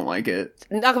still don't like it.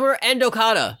 Nakamura and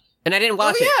Okada, and I didn't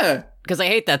watch it. Yeah, because I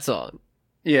hate that song.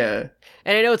 Yeah.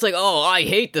 And I know it's like, oh, I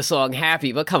hate the song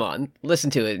Happy, but come on,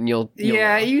 listen to it and you'll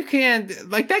yeah, you can't,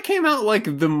 like, that came out,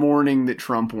 like, the morning that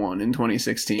Trump won in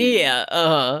 2016.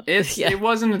 Yeah, It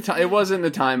wasn't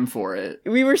the time for it.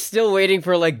 We were still waiting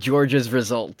for, like, Georgia's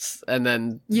results, and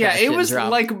then... Yeah, it was,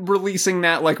 like, releasing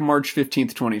that, like, March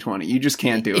 15th, 2020. You just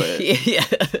can't do it. Yeah.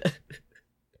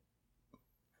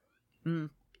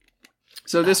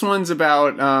 So this one's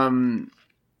about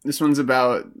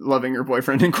loving your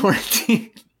boyfriend in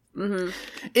quarantine. Mm-hmm.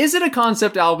 Is it a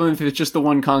concept album if it's just the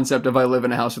one concept of I live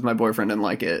in a house with my boyfriend and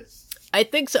like it? I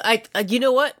think so. You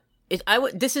know what? I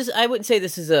wouldn't say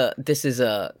this is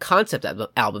a concept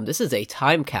album. This is a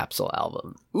time capsule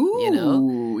album. Ooh, you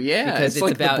know? Yeah, because it's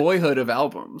like about, the boyhood of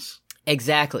albums.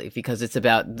 Exactly, because it's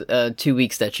about 2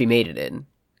 weeks that she made it in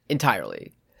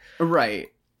entirely. Right.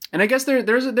 And I guess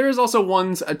there is also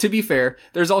one, to be fair,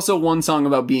 there's also one song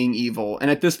about being evil. And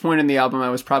at this point in the album, I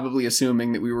was probably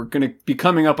assuming that we were going to be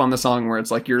coming up on the song where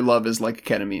it's like, your love is like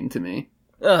ketamine to me.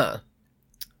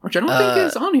 Which I don't think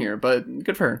is on here, but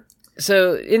good for her.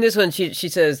 So in this one, she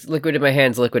says, liquid in my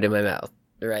hands, liquid in my mouth,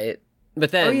 right?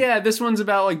 But then... Oh yeah, this one's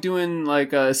about like doing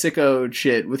like a sicko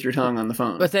shit with your tongue on the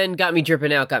phone. But then got me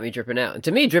dripping out. And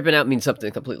to me, dripping out means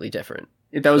something completely different.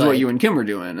 That was what you and Kim were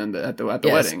doing at the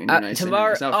wedding. And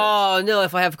tomorrow. Oh no!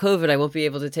 If I have COVID, I won't be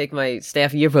able to take my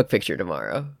staff yearbook picture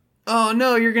tomorrow. Oh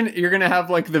no! You're gonna have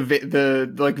like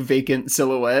the like vacant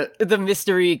silhouette. The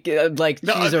mystery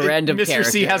choose a random Mr.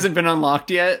 character. C hasn't been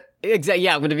unlocked yet. Exactly.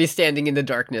 Yeah, I'm gonna be standing in the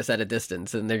darkness at a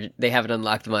distance, and they haven't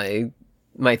unlocked my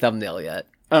thumbnail yet.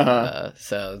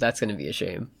 So that's gonna be a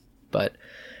shame. But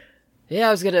yeah,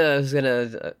 I was gonna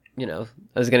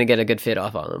get a good fit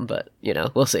off on them, but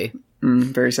we'll see.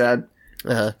 Very sad.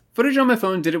 Footage on my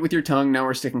phone did it with your tongue. Now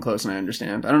we're sticking close, and I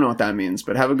understand. I don't know what that means,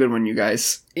 but have a good one, you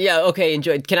guys. Yeah, okay,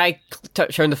 enjoy. Can I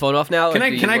turn the phone off now? Can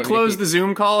I close the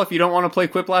Zoom call if you don't want to play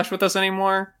Quiplash with us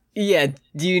anymore? Yeah,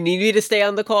 do you need me to stay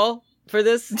on the call for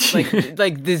this?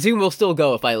 Like the Zoom will still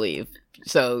go if I leave.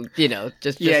 So,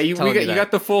 just yeah, you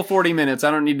got the full 40 minutes.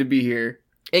 I don't need to be here.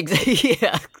 Exactly.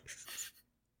 Yeah.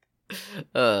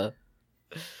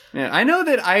 Yeah, I know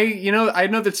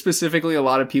that specifically a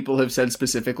lot of people have said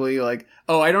specifically like,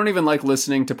 oh, I don't even like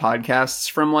listening to podcasts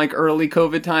from like early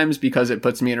COVID times because it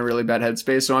puts me in a really bad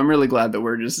headspace. So I'm really glad that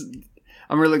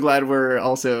we're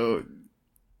also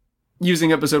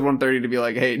using episode 130 to be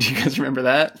like, hey, do you guys remember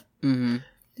that? Mm-hmm.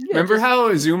 Yeah, remember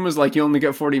how Zoom was like, you only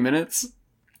get 40 minutes?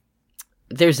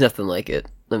 There's nothing like it,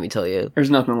 let me tell you. There's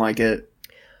nothing like it.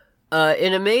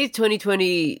 In a May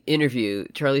 2020 interview,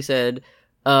 Charlie said,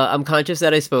 I'm conscious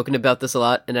that I've spoken about this a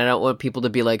lot, and I don't want people to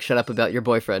be like, shut up about your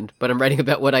boyfriend, but I'm writing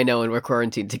about what I know and we're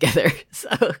quarantined together.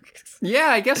 So yeah,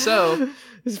 I guess so.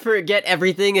 Just forget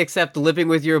everything except living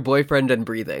with your boyfriend and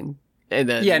breathing. And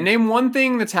then name one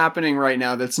thing that's happening right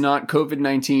now that's not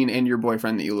COVID-19 and your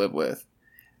boyfriend that you live with.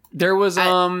 There was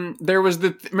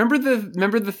remember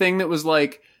the thing that was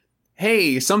like,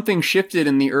 hey, something shifted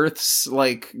in the Earth's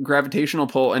like gravitational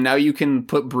pull, and now you can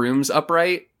put brooms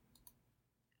upright.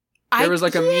 There was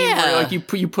like a meme where like you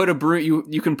put a broom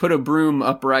you can put a broom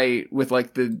upright with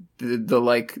like the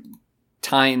like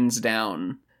tines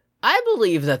down. I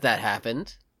believe that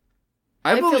happened.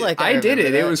 I did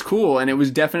it. It was cool, and it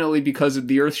was definitely because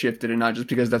the Earth shifted, and not just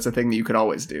because that's a thing that you could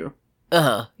always do.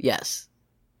 Yes.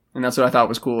 And that's what I thought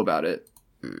was cool about it.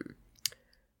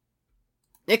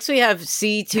 Next we have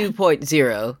C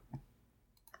 2.0,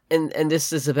 and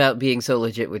this is about being so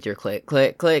legit with your click,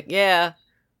 click, click. Yeah.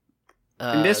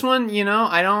 And this one,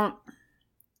 I don't.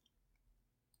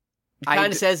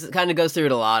 Kind of goes through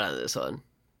it a lot on this one.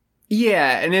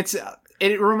 Yeah, and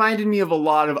it reminded me of a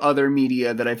lot of other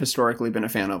media that I've historically been a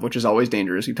fan of, which is always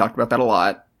dangerous. We talked about that a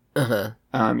lot.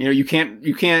 You can't.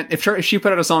 If she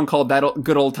put out a song called "That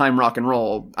Good Old Time Rock and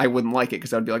Roll," I wouldn't like it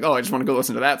because I'd be like, oh, I just want to go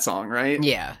listen to that song, right?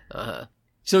 Yeah.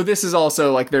 So this is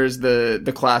also like there's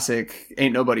the classic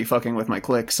 "Ain't Nobody Fucking With My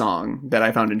Click" song that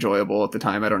I found enjoyable at the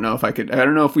time. I don't know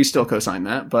if we still co-sign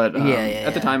that, but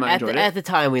at the time I enjoyed it. At the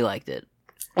time we liked it.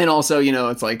 And also,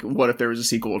 it's like, what if there was a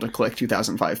sequel to Click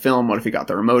 2005 film? What if he got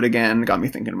the remote again? Got me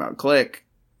thinking about Click.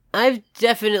 Let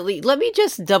me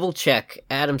just double check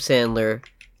Adam Sandler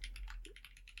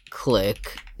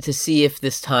Click to see if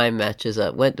this time matches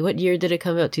up. What year did it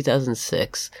come out?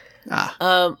 2006.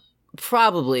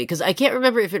 Probably, because I can't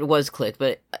remember if it was Click,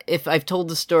 but if I've told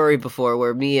the story before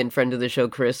where me and friend of the show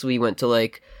Chris, we went to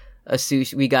like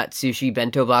we got sushi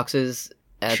bento boxes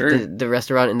at the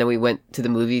restaurant, and then we went to the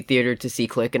movie theater to see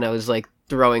Click, and I was like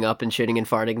throwing up and shitting and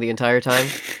farting the entire time.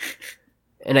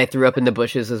 And I threw up in the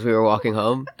bushes as we were walking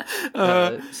home.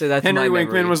 So that's Henry my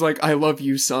Winkman was like, "I love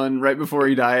you, son," right before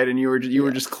he died, and you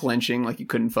were just clenching like you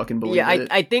couldn't fucking believe it. Yeah,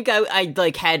 I think I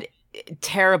like had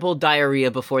terrible diarrhea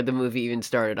before the movie even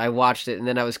started. I watched it, and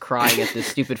then I was crying at this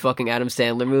stupid fucking Adam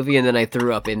Sandler movie, and then I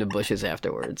threw up in the bushes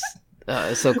afterwards.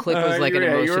 So Click was like an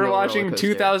emotional. You were watching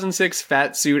 2006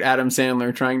 fat suit Adam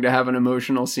Sandler trying to have an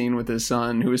emotional scene with his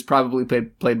son, who was probably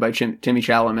played by Timmy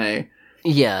Chalamet.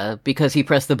 Yeah, because he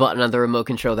pressed the button on the remote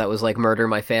control that was like "murder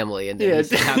my family," and then he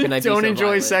said, "How can I be don't so enjoy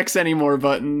violent?" sex anymore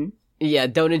button. Yeah,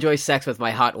 don't enjoy sex with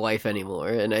my hot wife anymore.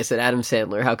 And I said, Adam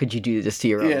Sandler, how could you do this to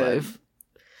your own life?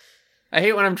 I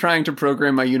hate when I'm trying to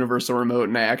program my universal remote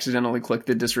and I accidentally click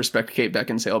the disrespect Kate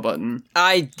Beckinsale button.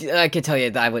 I can tell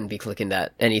you that I wouldn't be clicking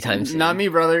that anytime soon. Not me,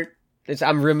 brother.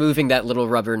 I'm removing that little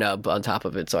rubber nub on top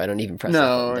of it so I don't even press it.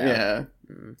 No, yeah.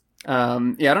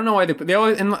 I don't know why they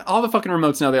always, and all the fucking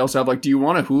remotes now, they also have like, do you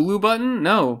want a Hulu button?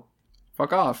 No.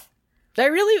 Fuck off. I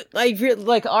really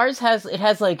like ours has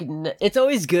like, it's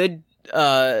always good,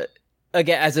 again,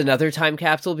 as another time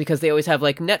capsule because they always have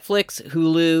like Netflix,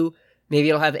 Hulu, maybe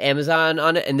it'll have Amazon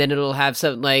on it, and then it'll have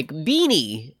something like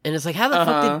Beanie. And it's like, how the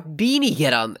fuck did Beanie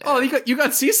get on there? Oh, you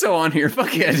got CISO on here.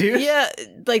 Fuck yeah, dude. Yeah,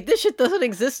 like, this shit doesn't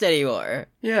exist anymore.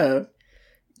 Yeah.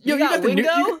 You got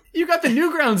Wingo? You got the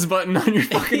Newgrounds button on your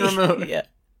fucking remote. Yeah.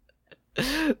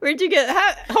 Where'd you get...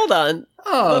 hold on.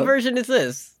 Oh. What version is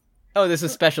this? Oh, this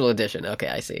is special edition. Okay,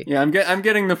 I see. Yeah, I'm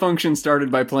getting the function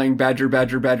started by playing Badger,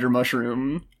 Badger, Badger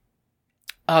Mushroom.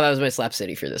 Oh, that was my Slap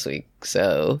City for this week,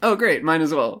 so... Oh, great. Mine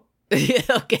as well. Yeah,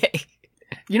 okay.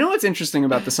 You know what's interesting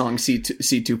about the song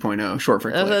C2.0, short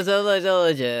for Click?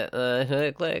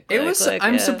 Click. It was.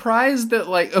 I'm surprised that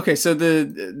like. Okay, so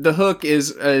the hook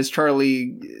is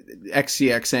Charlie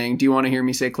XCX saying, "Do you want to hear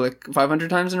me say Click 500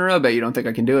 times in a row? Bet you don't think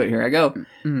I can do it. Here I go."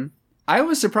 Mm-hmm. I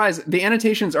was surprised. The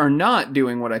annotations are not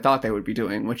doing what I thought they would be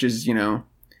doing, which is,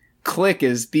 click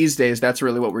is these days. That's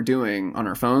really what we're doing on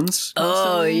our phones.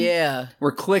 Oh, yeah.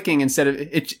 We're clicking instead of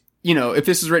it. If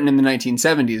this was written in the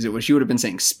 1970s, she would have been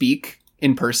saying speak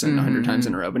in person 100 times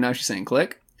in a row, but now she's saying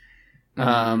click.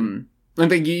 I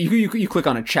think you click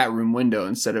on a chat room window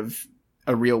instead of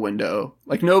a real window.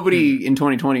 Like nobody in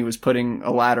 2020 was putting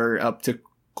a ladder up to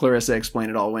Clarissa Explain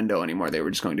It All window anymore. They were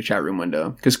just going to chat room window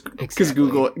because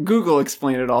Google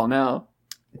Explain It All now.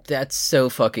 That's so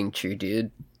fucking true,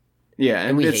 dude. Yeah,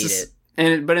 and we hate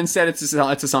it. But instead, it's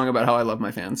a song about how I love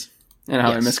my fans and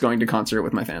how I miss going to concert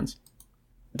with my fans.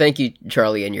 Thank you,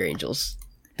 Charlie and your angels.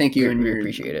 Thank you, we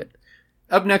appreciate it.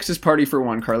 Up next is "Party for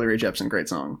One," Carly Rae Jepsen. Great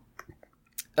song.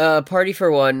 Party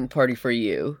for One, Party for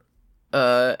You.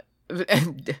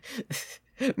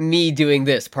 Me doing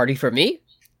this. Party for me?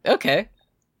 Okay.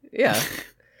 Yeah.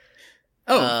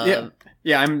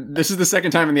 Yeah. This is the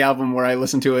second time in the album where I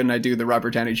listen to it and I do the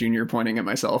Robert Downey Jr. pointing at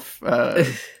myself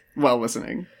while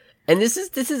listening. And this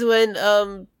is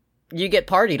when you get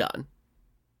partied on.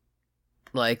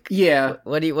 Like, yeah.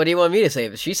 What do you want me to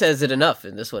say? She says it enough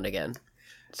in this one again.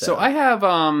 So I have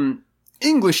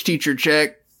English teacher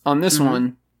check on this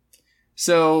one.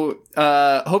 So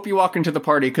hope you walk into the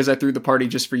party because I threw the party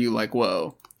just for you. Like,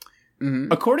 whoa.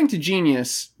 According to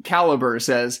Genius, Caliber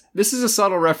says, this is a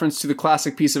subtle reference to the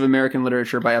classic piece of American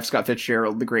literature by F. Scott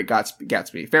Fitzgerald, The Great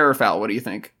Gatsby. Fair or foul? What do you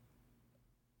think?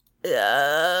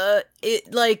 I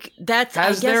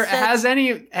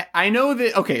know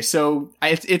that, okay, so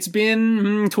it's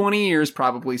been 20 years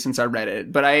probably since I read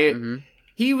it, but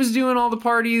he was doing all the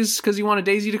parties because he wanted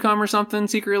Daisy to come or something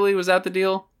secretly. Was that the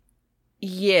deal?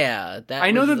 Yeah. I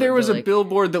know that there was a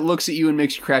billboard that looks at you and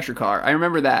makes you crash your car. I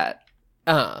remember that.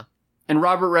 And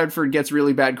Robert Redford gets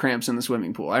really bad cramps in the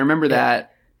swimming pool. I remember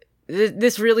that.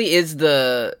 This really is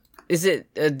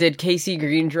did Casey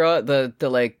Green draw the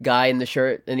like guy in the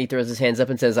shirt and he throws his hands up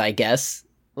and says, I guess?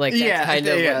 Like, that's kind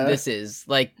of what this is.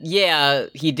 Like, yeah,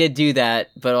 he did do that,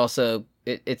 but also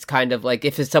it's kind of like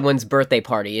if it's someone's birthday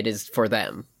party, it is for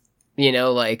them.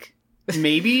 Like...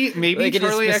 Maybe like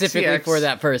Charlie it is specifically XCX, for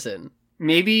that person.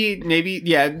 Maybe,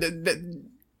 yeah.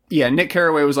 Yeah, Nick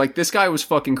Carraway was like, this guy was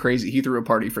fucking crazy. He threw a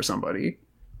party for somebody.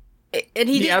 And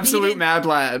he absolute mad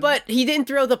lad. But he didn't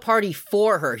throw the party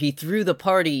for her. He threw the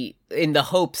party in the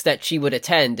hopes that she would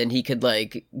attend and he could,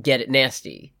 like, get it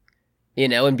nasty.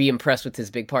 And be impressed with his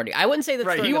big party. I wouldn't say that's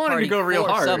right. He wanted to go real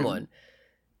hard. Someone.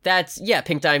 That's,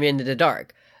 Pink Diamond in the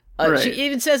Dark. Right. She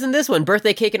even says in this one,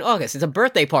 birthday cake in August. It's a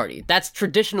birthday party. That's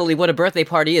traditionally what a birthday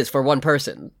party is for one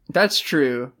person. That's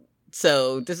true.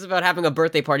 So this is about having a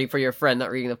birthday party for your friend,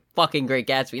 not reading the fucking Great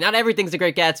Gatsby. Not everything's a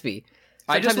Great Gatsby.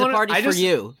 Sometimes the party's for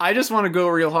you. I just want to go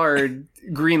real hard.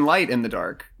 Green light in the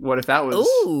dark. What if that was?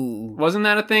 Ooh. Wasn't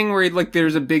that a thing where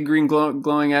there's a big green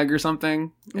glowing egg or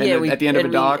something? At the end of a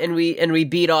dock, and we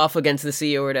beat off against the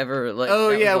sea or whatever. Like,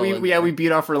 we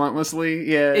beat off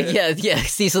relentlessly. Yeah,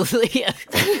 Cecil. Yeah.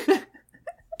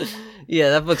 Yeah,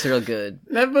 that book's real good.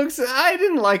 I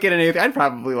didn't like it in anything. I'd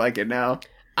probably like it now.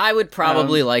 I would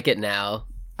probably like it now.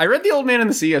 I read The Old Man and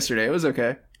the Sea yesterday. It was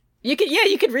okay. You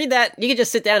could read that. You could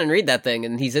just sit down and read that thing,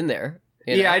 and he's in there.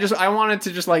 Yeah, I wanted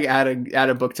to just like add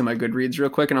a book to my Goodreads real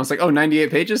quick, and I was like, 98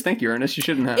 pages? Thank you, Ernest. You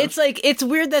shouldn't have. It's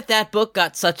weird that book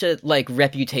got such a like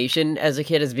reputation as a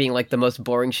kid as being like the most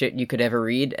boring shit you could ever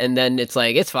read, and then it's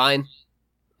like it's fine.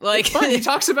 Like he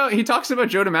talks about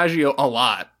Joe DiMaggio a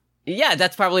lot. Yeah,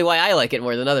 that's probably why I like it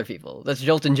more than other people. That's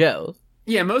Joltin' Joe.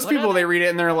 Yeah, most people they read it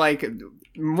and they're like,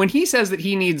 when he says that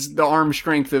he needs the arm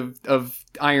strength of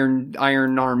Iron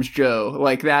Arms Joe,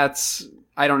 like that's,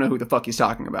 I don't know who the fuck he's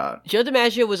talking about. Joe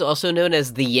DiMaggio was also known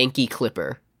as the Yankee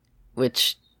Clipper,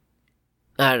 which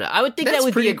I don't know. I would think that's that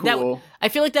would pretty be cool. I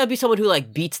feel like that would be someone who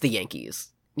like beats the Yankees,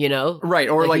 right?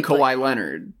 Or like Kawhi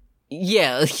Leonard.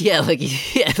 Yeah, like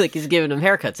he's giving them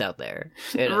haircuts out there,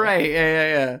 right?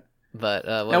 Yeah. But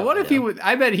now, what if he would?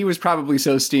 I bet he was probably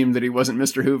so steamed that he wasn't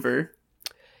Mr. Hoover.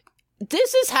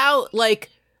 This is how, like,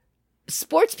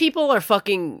 sports people are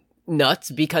fucking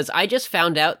nuts, because I just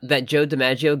found out that Joe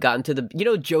DiMaggio got into the...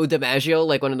 Joe DiMaggio,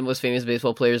 like one of the most famous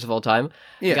baseball players of all time,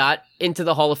 got into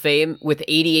the Hall of Fame with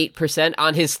 88%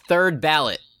 on his third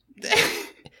ballot.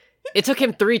 It took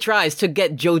him 3 tries to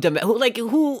get Joe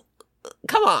DiMaggio.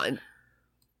 Come on.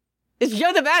 It's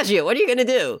Joe DiMaggio. What are you going to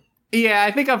do? Yeah,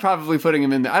 I think I'm probably putting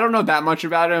him in there. I don't know that much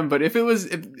about him, but if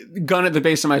gun at the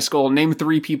base of my skull, name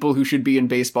 3 people who should be in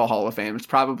Baseball Hall of Fame. It's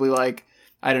probably like,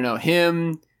 I don't know,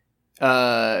 him,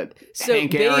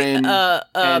 Hank Aaron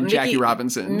and Jackie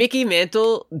Robinson. Mickey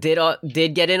Mantle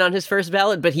did get in on his first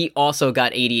ballot, but he also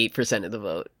got 88% of the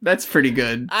vote. That's pretty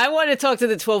good. I want to talk to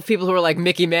the 12 people who are like,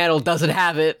 Mickey Mantle doesn't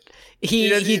have it.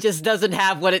 He just doesn't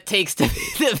have what it takes to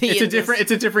be.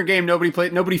 It's a different game.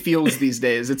 Nobody feels these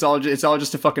days. It's all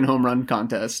just a fucking home run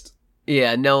contest.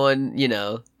 Yeah, no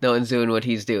one's doing what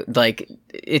he's doing. Like,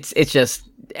 it's just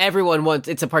everyone wants.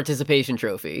 It's a participation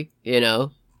trophy,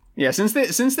 Yeah, since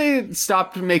they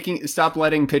stopped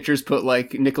letting pitchers put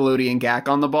like Nickelodeon gack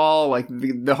on the ball, like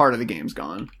the heart of the game's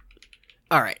gone.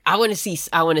 All right, I want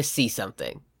to see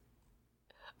something.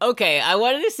 Okay, I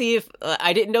wanted to see if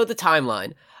I didn't know the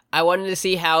timeline. I wanted to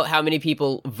see how many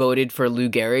people voted for Lou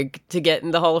Gehrig to get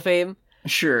in the Hall of Fame.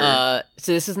 Sure.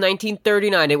 So this is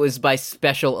 1939. It was by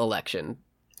special election.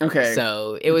 Okay.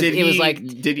 So it was. Did he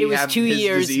have 2 his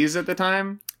years disease at the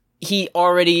time? He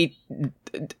already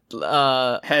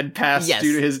had passed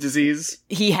due to his disease.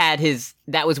 He had his.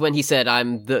 That was when he said,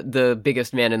 "I'm the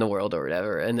biggest man in the world" or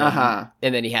whatever, and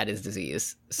then he had his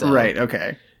disease. So, right.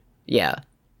 Okay. Yeah.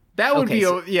 That would be.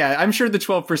 Yeah, I'm sure the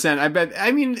 12%. I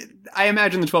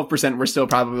imagine the 12% were still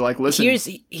probably like, listen.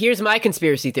 Here's my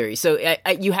conspiracy theory. So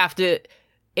you have to.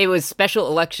 It was special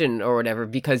election or whatever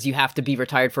because you have to be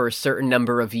retired for a certain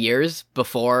number of years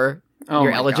before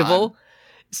you're eligible. God.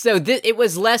 So it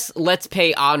was less. Let's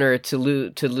pay honor to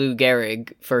Lou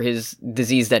Gehrig for his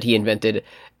disease that he invented,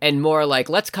 and more like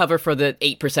let's cover for the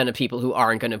 8% of people who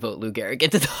aren't going to vote Lou Gehrig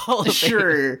into the Hall of Fame.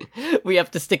 Sure, we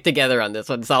have to stick together on this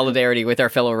one. Solidarity with our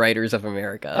fellow writers of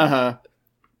America.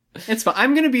 It's fine.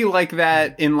 I'm going to be like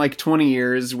that in like 20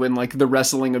 years when like the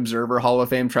Wrestling Observer Hall of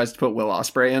Fame tries to put Will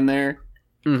Ospreay in there.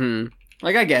 Mm-hmm.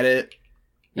 Like I get it.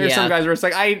 There's some guys where it's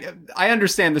like I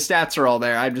understand the stats are all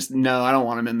there. I don't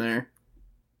want him in there.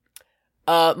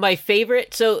 My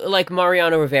favorite, so like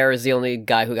Mariano Rivera is the only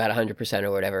guy who got 100%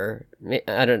 or whatever.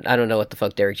 I don't know what the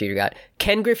fuck Derek Jeter got.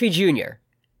 Ken Griffey Jr.,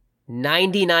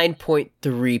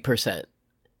 99.3%.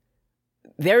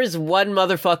 There is one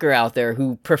motherfucker out there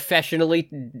who professionally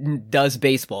does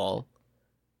baseball.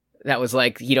 That was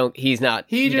like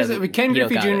Ken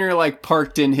Griffey Jr. like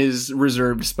parked in his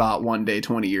reserved spot one day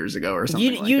 20 years ago or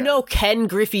something. You know Ken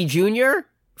Griffey Jr.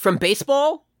 from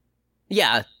baseball?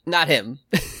 Yeah, not him.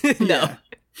 No.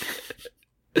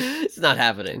 It's not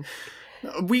happening.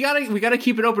 We gotta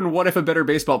keep it open. What if a better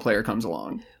baseball player comes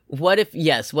along? What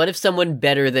if someone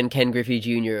better than Ken Griffey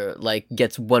Jr. like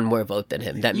gets one more vote than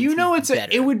him? That means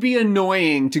it would be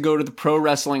annoying to go to the Pro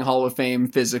Wrestling Hall of Fame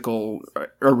physical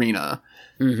arena.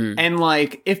 Mm-hmm. And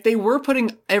like if they were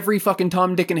putting every fucking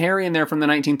Tom, Dick, and Harry in there from the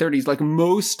 1930s, like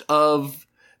most of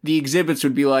the exhibits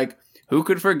would be like, who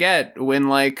could forget when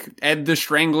like Ed the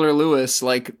Strangler Lewis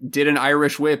like did an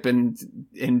Irish whip and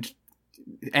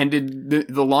ended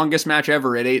the longest match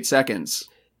ever at 8 seconds.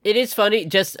 It is funny.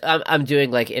 Just I'm doing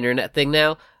like internet thing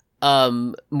now.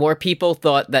 More people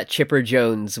thought that Chipper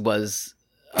Jones was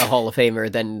a Hall of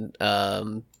Famer than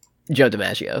Joe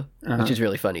DiMaggio, which is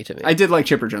really funny to me. I did like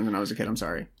Chipper Jones when I was a kid. I'm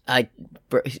sorry. I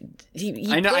know.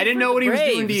 I didn't know what he was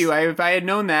doing to you. If I had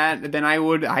known that, then I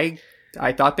would.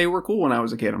 I thought they were cool when I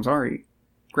was a kid. I'm sorry.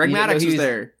 Greg Maddux was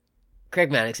there. Greg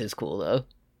Maddux is cool, though.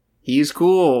 He's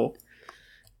cool.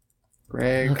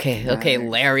 Greg. Okay,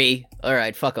 Larry. All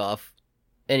right, fuck off.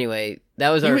 Anyway,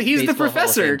 that was our. He's the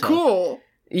professor. Cool.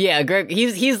 Yeah, Greg.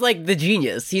 He's like the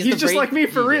genius. He's just like me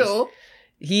for real.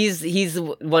 He's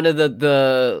one of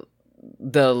the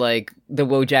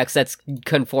Wojaks that's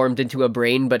conformed into a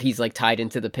brain, but he's like tied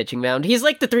into the pitching mound. He's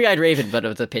like the three-eyed raven, but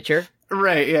of the pitcher.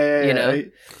 Right, yeah. You know?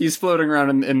 He's floating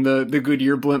around in the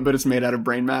Goodyear blimp, but it's made out of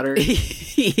brain matter.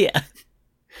 Yeah.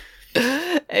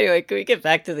 Anyway, can we get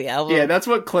back to the album? Yeah, that's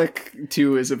what Click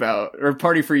 2 is about, or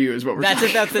Party for You is what we're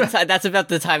talking about. That's about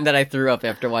the time that I threw up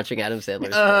after watching Adam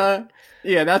Sandler's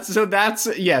Yeah,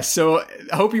 yes, so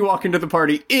I Hope You Walk Into the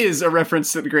Party is a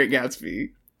reference to The Great Gatsby.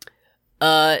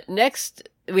 Next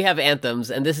we have anthems,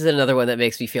 and this is another one that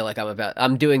makes me feel like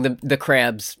I'm doing the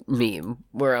Crabs meme,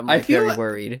 where I'm very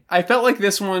worried. I felt like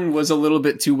this one was a little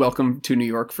bit too Welcome to New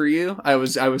York for you. I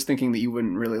was thinking that you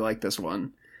wouldn't really like this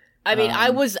one. I mean, I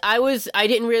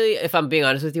didn't really, if I'm being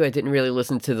honest with you, I didn't really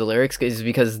listen to the lyrics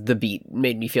because the beat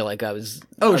made me feel like I was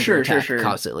sure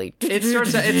constantly. It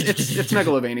starts it's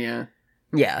Megalovania.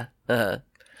 Yeah.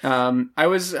 I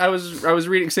was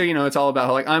reading, so it's all about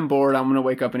how like I'm bored, I'm gonna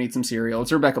wake up and eat some cereal.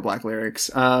 It's Rebecca Black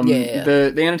lyrics.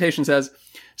 The annotation says,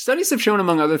 studies have shown,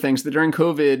 among other things, that during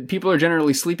COVID, people are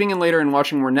generally sleeping in later and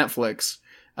watching more Netflix.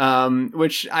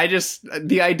 Which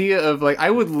the idea of like,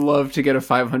 I would love to get a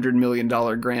 $500 million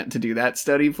grant to do that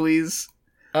study, please.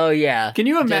 Oh yeah. Can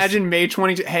you imagine May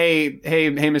 22? Hey,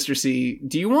 Mr. C,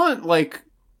 do you want like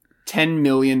 $10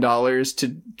 million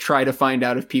to try to find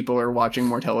out if people are watching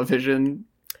more television.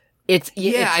 It's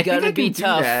gonna be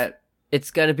tough. It's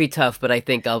gonna be tough, but I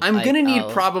think I'm gonna need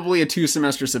probably a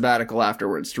 2-semester sabbatical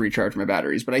afterwards to recharge my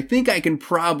batteries. But I think I can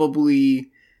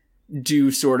probably do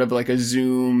sort of like a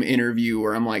Zoom interview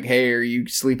where I'm like, "Hey, are you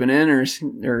sleeping in or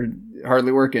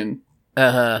hardly working?"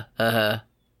 So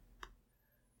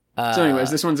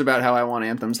anyways, this one's about how I want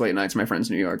Anthem's late nights. My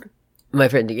friend's New York. My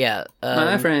friend, yeah.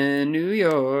 My friend New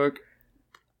York.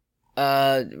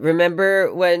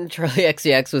 Remember when Charlie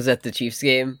XCX was at the Chiefs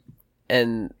game?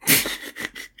 And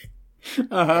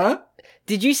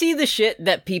did you see the shit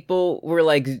that people were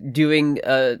like doing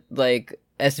like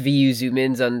SVU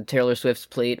zoom-ins on Taylor Swift's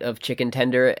plate of chicken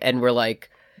tender and were like,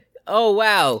 "Oh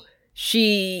wow,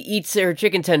 she eats her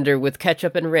chicken tender with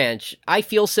ketchup and ranch. I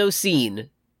feel so seen."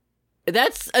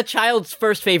 That's a child's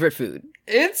first favorite food.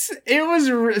 It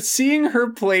was seeing her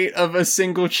plate of a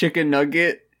single chicken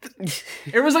nugget.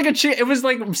 It was like it was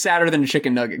like sadder than a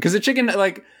chicken nugget because a chicken,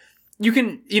 like, you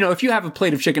can, if you have a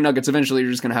plate of chicken nuggets, eventually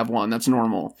you're just gonna have one. That's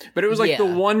normal. But it was like the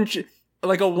one,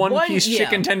 like a one-piece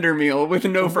chicken tender meal with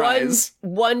no fries.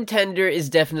 One tender is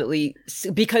definitely,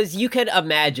 because you can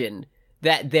imagine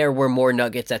that there were more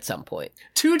nuggets at some point.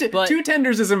 Two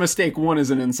tenders is a mistake. One is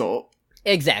an insult.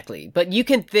 Exactly. But you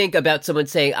can think about someone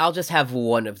saying, "I'll just have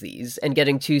one of these," and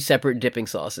getting 2 separate dipping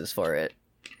sauces for it,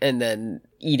 and then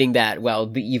eating that while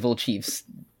the evil Chiefs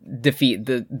defeat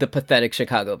the pathetic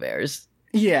Chicago Bears.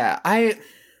 Yeah, I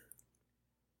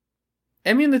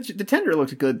mean, the tender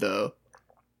looked good though.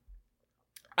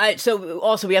 So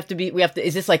also we have to,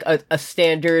 is this like a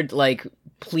standard like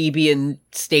plebeian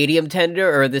stadium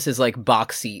tender, or this is like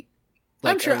box seat?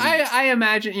 Like, I'm sure. I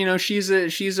imagine,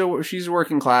 she's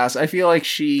working class. I feel like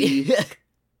she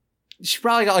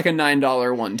probably got like a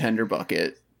 $9 one tender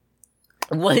bucket.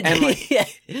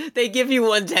 They give you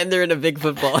one tender and a big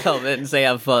football helmet and say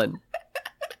have fun.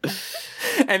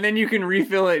 And then you can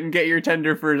refill it and get your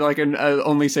tender for like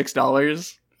only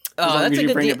 $6. Oh, that's a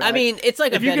good deal. I mean, it's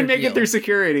like if you can make it through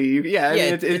security,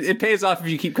 it pays off if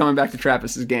you keep coming back to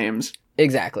Travis's games.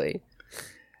 Exactly.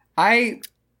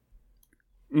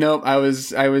 Nope, I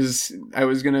was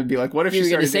gonna be like, what if she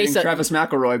started dating Travis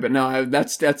McElroy? But no,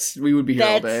 that's we would be here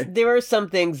all day. There are some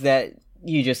things that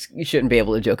you shouldn't be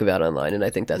able to joke about online, and I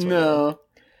think that's no.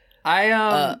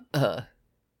 I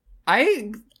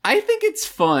think it's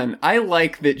fun. I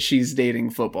like that she's dating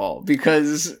football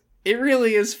because it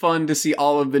really is fun to see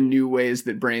all of the new ways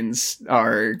that brains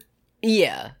are.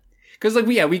 Yeah, because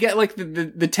we get like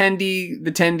the tendy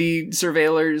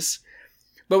surveillors,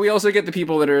 but we also get the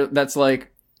people that's like,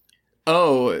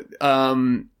 oh,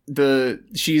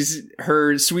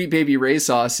 her sweet baby Ray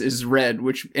sauce is red,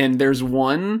 and there's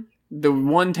the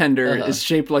one tender is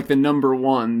shaped like the number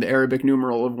 1, the Arabic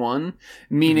numeral of 1,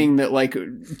 meaning that like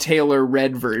Taylor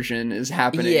red version is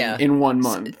happening in 1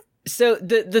 month. So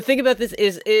the thing about this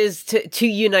is to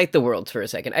unite the world for a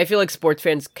second. I feel like sports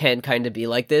fans can kind of be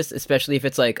like this, especially if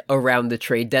it's like around the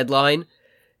trade deadline,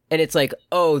 and it's like,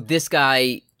 oh, this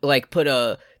guy like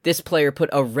this player put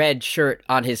a red shirt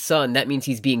on his son. That means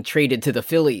he's being traded to the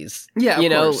Phillies. Yeah,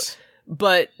 of course.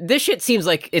 But this shit seems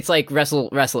like it's like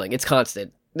wrestling. It's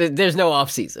constant. There's no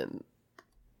off season,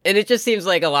 and it just seems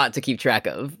like a lot to keep track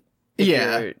of. If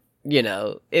you're,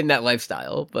 in that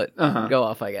lifestyle. But go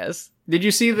off, I guess. Did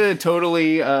you see the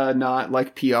totally not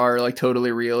like PR, like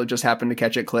totally real? It just happened to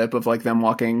catch a clip of like them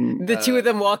walking. The two of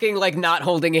them walking, like not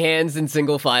holding hands in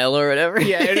single file or whatever.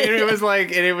 Yeah, it was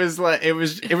like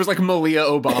Malia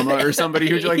Obama or somebody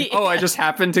who's like, oh, I just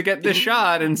happened to get this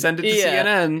shot and send it to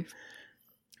CNN.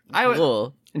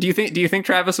 Cool. Do you think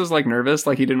Travis was like nervous?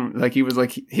 Like he didn't, like he was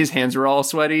like his hands were all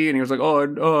sweaty and he was like, I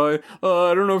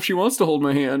don't know if she wants to hold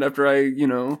my hand after I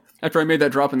made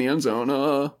that drop in the end zone.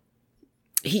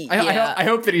 I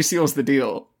hope that he seals the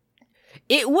deal.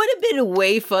 It would have been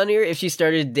way funnier if she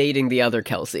started dating the other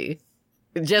Kelsey.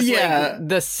 Just like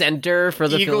the center for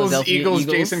the Philadelphia Eagles.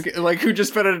 Jason, like, who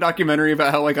just put out a documentary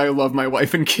about how like I love my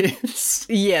wife and kids.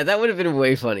 Yeah, that would have been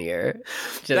way funnier.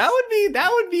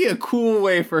 That would be a cool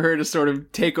way for her to sort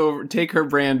of take her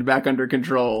brand back under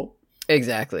control.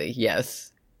 Exactly.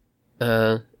 Yes.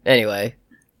 Anyway,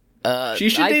 she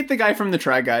should date the guy from the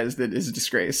Try Guys that is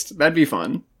disgraced. That'd be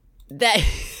fun. That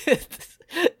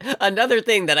another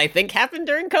thing that I think happened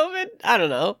during COVID. I don't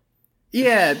know.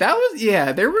 Yeah,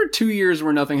 there were 2 years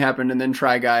where nothing happened, and then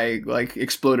Try Guy, like,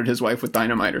 exploded his wife with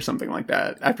dynamite or something like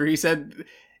that. After he said...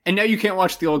 And now you can't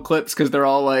watch the old clips, because they're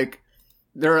all, like,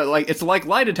 they're like, it's like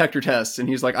lie detector tests, and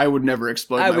he's like, I would never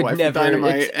explode my wife with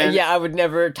dynamite. I would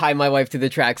never tie my wife to the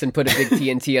tracks and put a big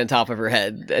TNT on top of her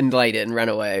head and light it and run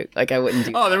away. Like, I wouldn't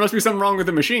do that. There must be something wrong with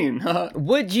the machine.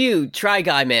 Would you, Try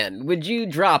Guy Man, would you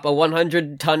drop a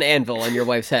 100-ton anvil on your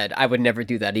wife's head? I would never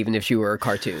do that, even if she were a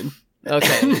cartoon.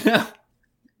 Okay.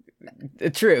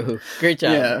 True. Great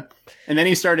job. Yeah. And then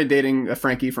he started dating a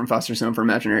Frankie from Foster's Home for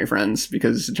Imaginary Friends,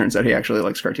 because it turns out he actually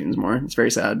likes cartoons more. It's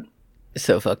very sad.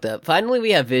 So fucked up. Finally,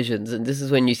 we have visions, and this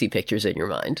is when you see pictures in your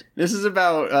mind. This is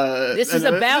about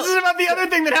the other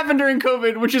thing that happened during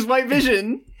COVID, which is white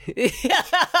vision. Yeah,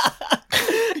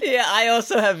 I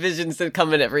also have visions that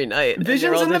come in every night.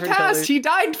 Visions in the past. Colors. He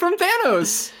died from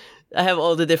Thanos. I have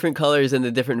all the different colors and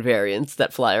the different variants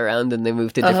that fly around, and they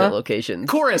move to different locations.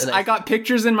 Chorus, I got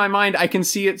pictures in my mind. I can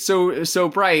see it so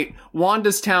bright.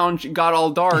 Wanda's town got all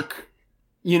dark.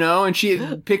 You know,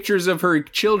 and pictures of her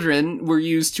children were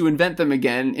used to invent them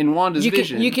again in Wanda's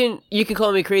vision. You can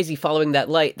call me crazy following that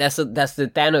light. That's the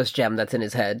Thanos gem that's in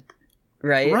his head,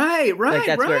 right? Right. Like,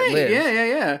 that's where it lives.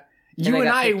 Yeah.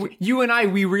 You and I,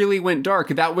 we really went dark.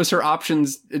 That was her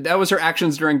options. That was her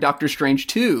actions during Doctor Strange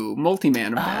 2,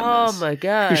 Multi-Man of Madness. Oh my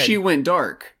god! Because she went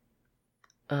dark.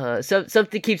 So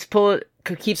something keeps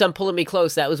on pulling me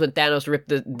close. That was when Thanos ripped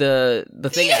the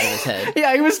thing out of his head.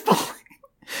 Yeah, he was pulling.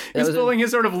 He's pulling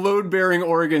his sort of load-bearing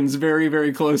organs very,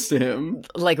 very close to him.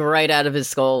 Like right out of his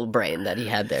skull brain that he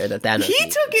had there, that Thanos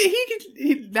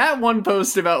that one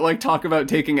post about, like, talk about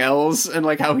taking L's and,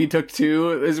 like, how he took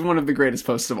 2 is one of the greatest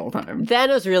posts of all time.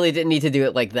 Thanos really didn't need to do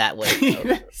it like that way,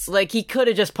 though. Like, he could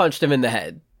have just punched him in the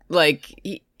head. Like,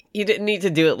 he didn't need to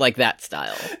do it like that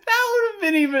style.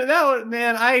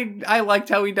 Man, I liked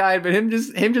how he died, but him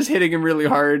just hitting him really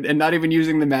hard and not even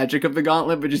using the magic of the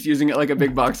gauntlet, but just using it like a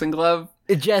big boxing glove.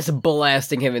 Just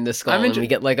blasting him in the skull, and we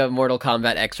get like a Mortal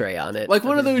Kombat X-ray on it. Like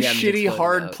one of those shitty,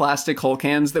 hard plastic Hulk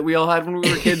hands that we all had when we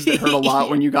were kids that hurt a lot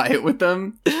when you got hit with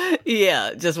them.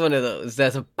 Yeah, just one of those.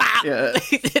 That's a bop! Yeah.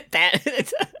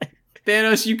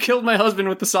 Thanos, you killed my husband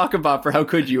with the sock and bopper. How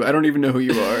could you? I don't even know who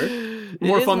you are.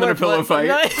 More fun than a pillow fight.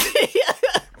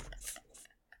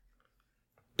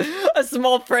 A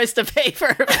small price to pay for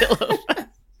a pillow.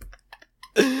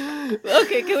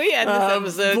 Okay, can we end this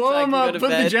episode? Blow them up, put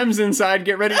the gems inside,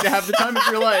 get ready to have the time of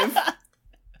your life.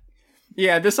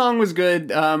 Yeah, this song was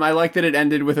good. I like that it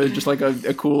ended with just like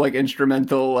a cool like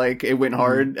instrumental, like it went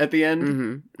hard at the end.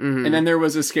 Mm-hmm, mm-hmm. And then there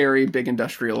was a scary big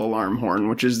industrial alarm horn,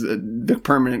 which is the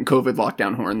permanent COVID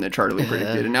lockdown horn that Charlie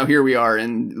predicted. And now here we are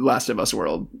in Last of Us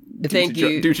world.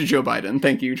 Due to Joe Biden.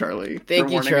 Thank you, Charlie. Thank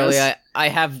you, Charlie. I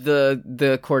have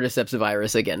the cordyceps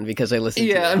virus again because I listened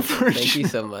to it. Thank you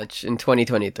so much. In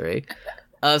 2023.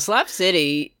 Slap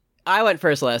City, I went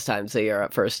first last time, so you're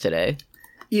up first today.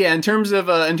 Yeah, in terms of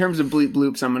bleep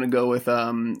bloops, I'm going to go with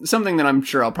something that I'm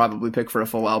sure I'll probably pick for a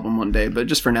full album one day, but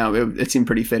just for now, it seemed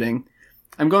pretty fitting.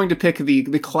 I'm going to pick the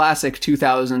classic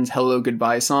 2000s Hello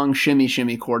Goodbye song, Shimmy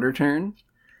Shimmy Quarter Turn.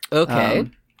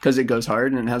 Okay. Because it goes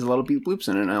hard and it has a lot of bleep bloops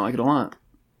in it, and I like it a lot.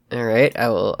 All right, I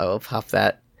will pop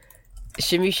that.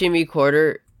 Shimmy Shimmy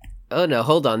Quarter. Oh no,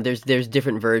 hold on. There's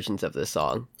different versions of this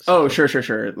song. So. Oh,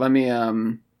 sure. Let me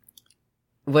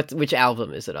Which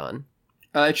album is it on?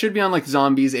 It should be on like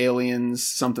Zombies, Aliens,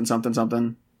 something.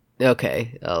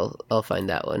 Okay, I'll find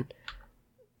that one.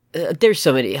 There's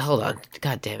so many. Hold on,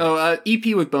 god damn it. Oh,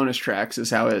 EP with bonus tracks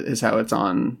is how it's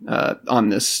on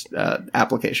this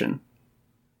application.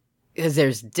 Because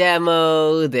there's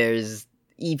demo, there's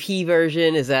EP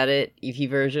version. Is that it? EP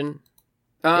version.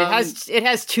 It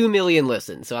has 2 million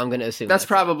listens, so I'm going to assume that's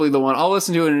probably the one. I'll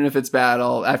listen to it, and if it's bad,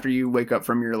 after you wake up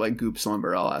from your like goop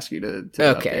slumber, I'll ask you to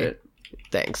update it.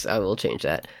 Thanks. I will change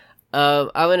that. I'm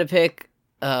going to pick.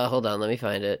 Hold on, let me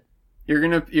find it. You're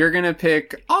gonna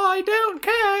pick. I don't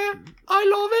care.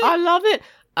 I love it.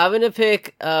 I'm gonna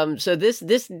pick. So this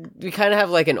we kind of have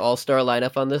like an all-star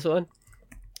lineup on this one.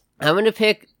 I'm gonna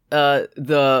pick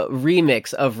the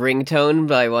remix of Ringtone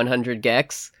by 100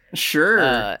 gecs.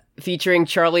 Sure. Featuring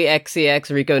Charlie XCX,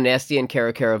 Rico Nasty, and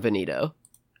Caro Caro Bonito.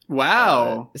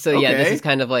 Wow. Yeah, this is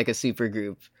kind of like a super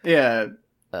group. Yeah.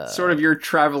 Sort of your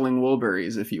traveling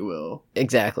Wilburys, if you will.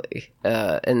 Exactly.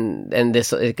 And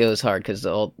this, it goes hard because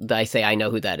I say I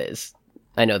know who that is.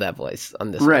 I know that voice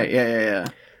on this right, one. Yeah.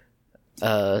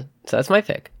 So that's my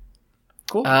pick.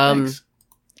 Cool, thanks.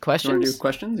 Questions? You want to do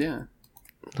questions? Yeah.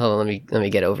 Hold on, let me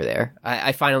get over there.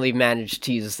 I finally managed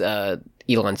to use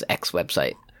Elon's X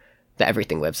website, the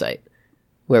Everything website,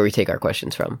 where we take our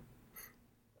questions from.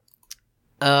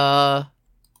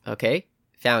 Okay,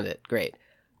 found it. Great.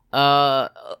 Friend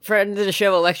of the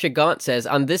show, Electric Gaunt says,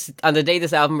 on the day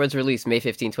this album was released, May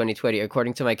 15, 2020,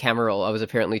 according to my camera roll, I was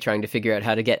apparently trying to figure out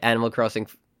how to get Animal Crossing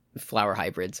flower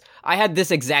hybrids. I had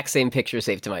this exact same picture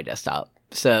saved to my desktop.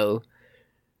 So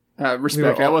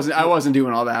respect. I wasn't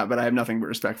doing all that, but I have nothing but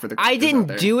respect for the. I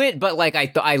didn't do it, but like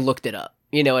I looked it up.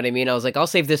 You know what I mean? I was like, I'll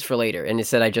save this for later, and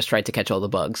instead I just tried to catch all the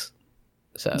bugs.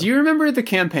 So, do you remember the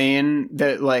campaign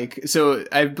that like? So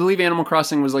I believe Animal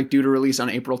Crossing was like due to release on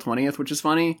April 20th, which is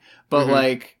funny. But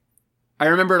like, I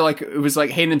remember like it was like,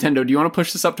 hey Nintendo, do you want to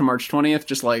push this up to March 20th,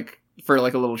 just like for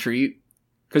like a little treat?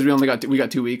 Because we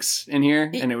got 2 weeks in here,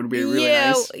 and it would be really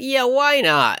nice. Yeah, why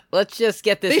not? Let's just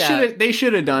get this out. They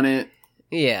should have done it.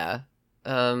 Yeah.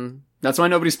 That's why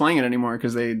nobody's playing it anymore,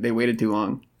 because they waited too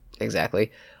long. Exactly.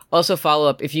 Also, follow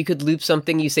up, if you could loop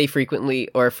something you say frequently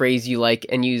or a phrase you like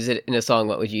and use it in a song,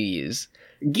 what would you use?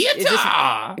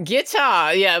 Guitar!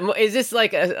 Guitar! Yeah, is this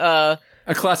like a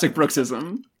classic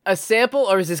Brooksism? A sample,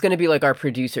 or is this going to be like our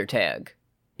producer tag?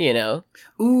 You know?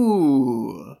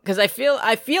 Ooh. Because I feel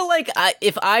like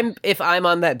if I'm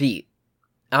on that beat,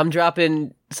 I'm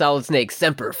dropping Solid Snake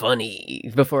Semper Funny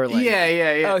before like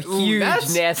a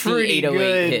huge nasty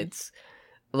 808 hits.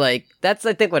 Like, that's,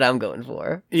 I think, what I'm going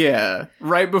for. Yeah.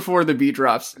 Right before the beat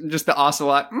drops. Just the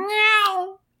ocelot.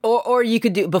 Meow. Or you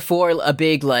could do before a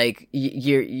big, like,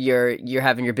 you're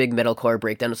having your big metalcore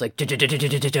breakdown. It's like,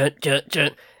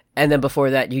 and then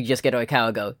before that, you just get a cow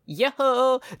and go,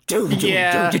 yo!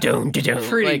 Yeah. Pretty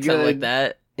like, good. Something like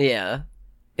that. Yeah.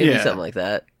 It'd be something like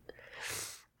that.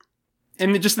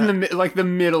 And just in the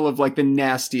middle of, like, the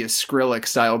nastiest Skrillex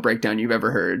style breakdown you've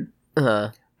ever heard.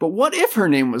 Uh-huh. But what if her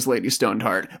name was Lady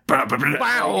Stoneheart?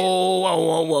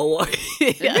 Whoa.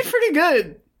 It'd be pretty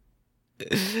good.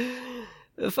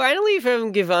 Finally,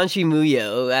 from Givenchy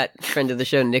Muyo, that friend of the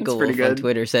show, Nickel on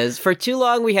Twitter, says, for too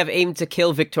long we have aimed to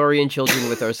kill Victorian children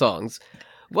with our songs.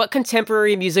 What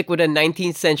contemporary music would a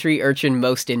 19th century urchin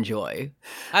most enjoy?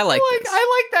 I like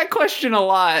that question a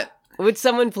lot. Would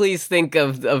someone please think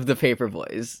of the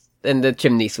Paperboys and the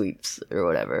Chimney Sweeps or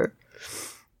whatever?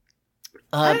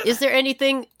 Is there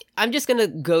anything? I'm just gonna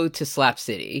go to Slap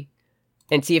City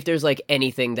and see if there's like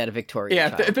anything that a Victorian.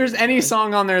 Yeah, if there's any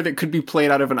song on there that could be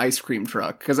played out of an ice cream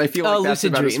truck, because I feel like that's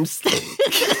Lucid Dreams.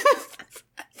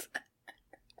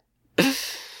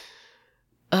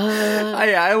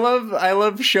 I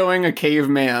love showing a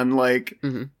caveman like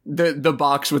the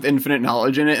box with infinite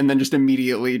knowledge in it, and then just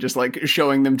immediately just like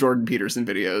showing them Jordan Peterson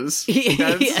videos.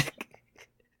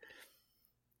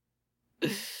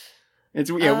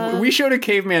 We showed a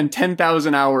caveman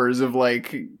 10,000 hours of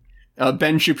like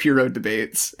Ben Shapiro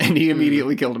debates, and he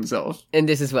immediately killed himself. And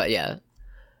this is what,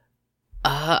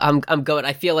 I'm going.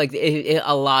 I feel like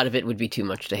a lot of it would be too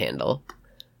much to handle.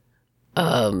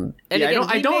 And again,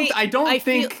 I don't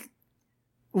think.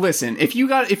 Listen, if you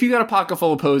got a pocket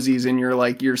full of posies and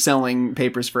you're selling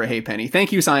papers for a halfpenny,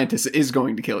 Thank You Scientist is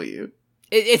going to kill you.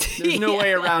 There's no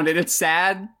way around it. It's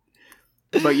sad.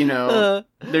 But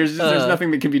there's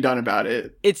nothing that can be done about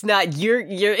it. It's not you're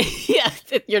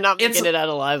not making it out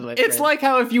alive, my friend. It's like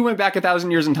how if you went back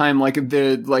 1,000 years in time, like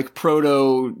the like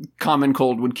proto common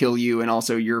cold would kill you, and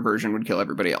also your version would kill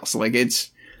everybody else. Like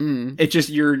it's just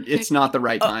it's not the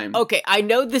right time. Okay, I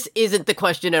know this isn't the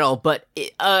question at all, but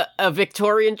a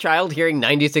Victorian child hearing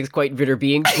 96 quite bitter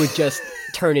beings would just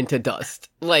turn into dust.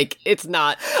 Like, it's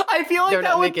not. I feel like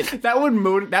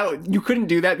you couldn't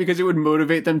do that because it would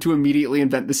motivate them to immediately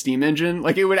invent the steam engine.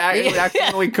 Like, it would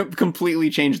accidentally completely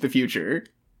change the future.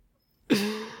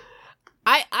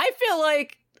 I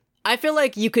feel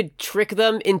like you could trick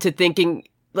them into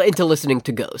listening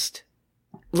to Ghost.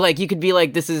 Like, you could be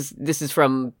like, this is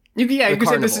from you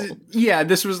could say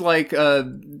this was like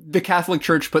the Catholic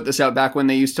Church put this out back when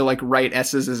they used to like write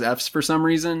S's as F's for some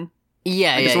reason.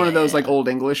 It's one of those like old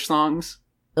English songs.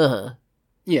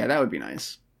 Yeah, that would be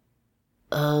nice.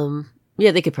 Yeah,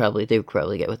 they would probably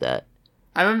get with that.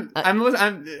 I'm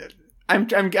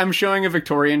showing a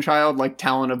Victorian child like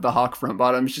Talon of the Hawk front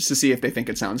bottoms just to see if they think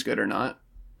it sounds good or not.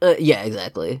 Yeah,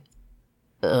 exactly.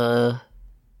 Putting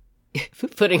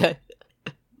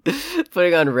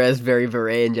on Raspberry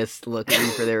Beret and just looking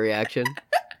for their reaction.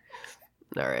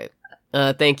 All right.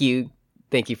 Thank you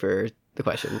for the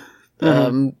question.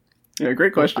 Yeah,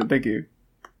 great question. Thank you.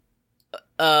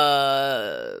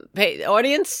 Hey,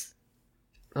 audience?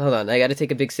 Hold on, I gotta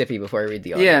take a big sippy before I read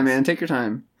the audience. Yeah, man, take your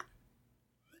time.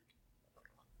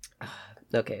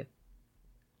 Okay.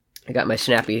 I got my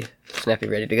snappy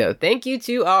ready to go. Thank you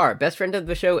to our best friend of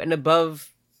the show and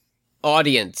above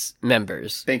audience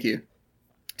members. Thank you.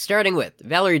 Starting with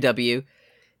Valerie W.,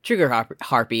 Trigger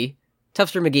Harpy,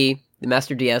 Tufster McGee, The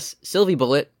Master DS, Sylvie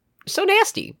Bullet, So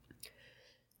Nasty,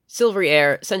 Silvery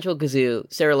Air, Central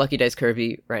Kazoo, Sarah Lucky Dice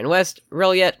Kirby, Ryan West,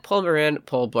 Reliet, Paul Moran,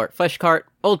 Paul Blart Fleshcart,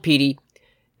 Old Petey,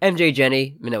 MJ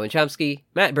Jenny, Minoan Chomsky,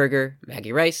 Matt Berger,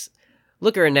 Maggie Rice,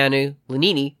 Looker and Nanu,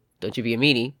 Lanini, Don't You Be a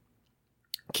Meanie,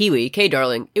 Kiwi, K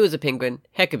Darling, It Was a Penguin,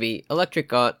 Heckabee, Electric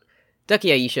Gaunt, Ducky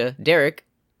Aisha, Derek,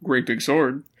 Great Big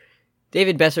Sword,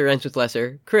 David Besser Rents with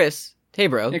Lesser, Chris, hey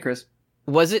bro. Hey Chris.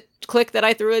 Was it Click that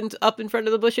I threw up in front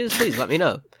of the bushes? Please let me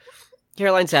know.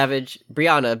 Caroline Savage,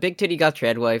 Brianna, Big Titty Goth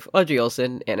Treadwife, Audrey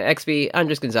Olson, Anna XB,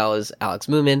 Andres Gonzalez, Alex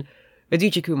Moomin,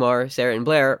 Adichie Kumar, Sarah and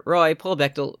Blair, Roy, Paul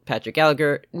Bechtel, Patrick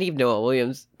Gallagher, Neve Noel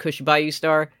Williams, Kush Bayou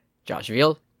Star, Josh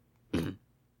Veal,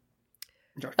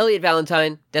 Elliot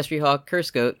Valentine, Destry Hawk,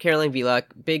 Kurscoat, Caroline Vilak,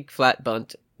 Big Flat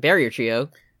Bunt, Barrier Trio,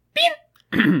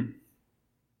 and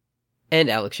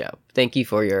Alex Schaub. Thank you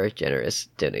for your generous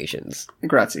donations.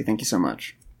 Grazie, thank you so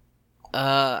much.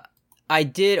 I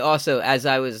did also, as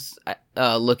I was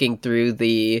looking through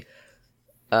the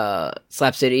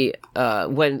Slap City,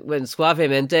 when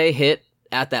Suavemente hit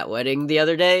at that wedding the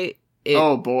other day,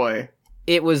 oh boy,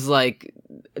 it was like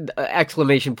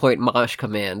exclamation point mosh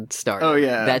command started. Oh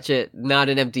yeah, that shit, not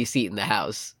an empty seat in the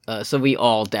house. So we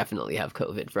all definitely have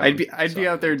COVID. From I'd be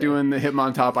out there doing the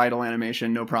Hitmontop idol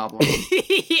animation, no problem.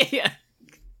 Yeah,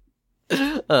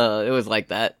 it was like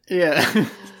that. Yeah.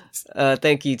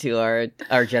 Thank you to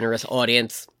our generous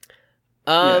audience.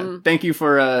 Thank you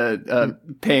for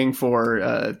paying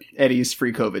for Eddie's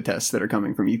free COVID tests that are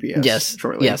coming from UPS. Yes,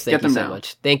 shortly. Yes, thank you so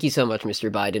much. Thank you so much,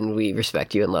 Mr. Biden. We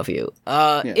respect you and love you.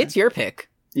 It's your pick.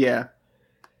 Yeah.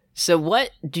 So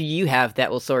what do you have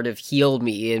that will sort of heal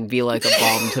me and be like a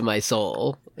balm to my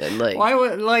soul? And like, why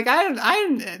would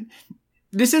I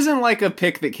this isn't like a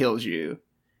pick that kills you.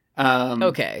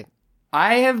 Okay.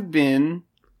 I have been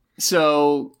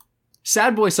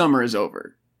Sad Boy Summer is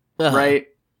over, right?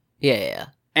 Yeah.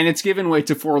 And it's given way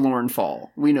to Forlorn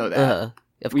Fall. We know that.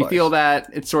 We feel that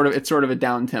it's sort of a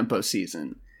down tempo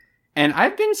season. And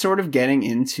I've been sort of getting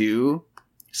into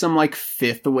some like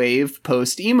fifth wave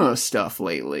post emo stuff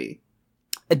lately.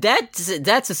 That's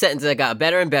a sentence that got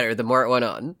better and better the more it went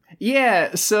on.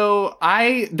 Yeah, so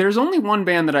there's only one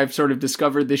band that I've sort of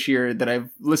discovered this year that I've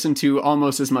listened to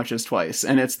almost as much as twice,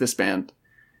 and it's this band.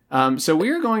 So we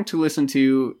are going to listen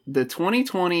to the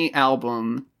 2020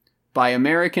 album by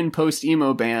American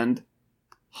post-emo band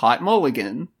Hot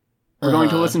Mulligan. We're going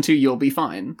to listen to You'll Be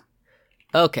Fine.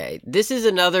 Okay, this is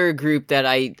another group that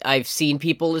I've seen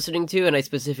people listening to, and I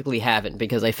specifically haven't,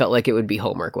 because I felt like it would be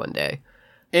homework one day.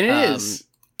 And it is.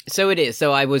 So it is,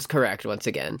 so I was correct once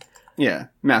again. Yeah,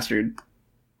 mastered.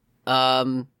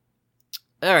 Alright,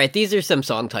 these are some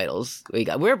song titles we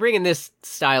got. We're bringing this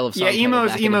style of song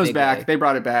emo's back. They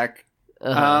brought it back.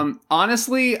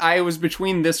 Honestly, I was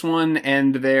between this one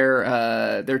and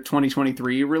their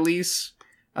 2023 release.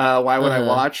 Why would I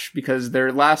watch? Because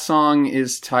their last song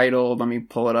is titled, let me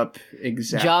pull it up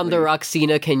exactly. John the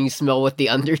Roxina, Can You Smell What the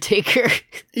Undertaker?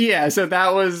 Yeah, so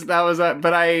that was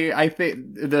but I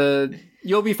think the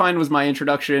You'll Be Fine was my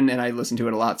introduction, and I listen to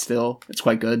it a lot still. It's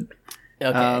quite good.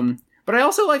 Okay. But I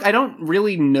also I don't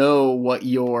really know what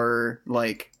your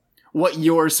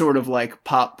sort of like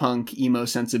pop punk emo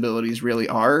sensibilities really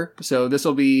are. So this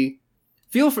will be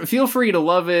feel free to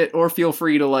love it or feel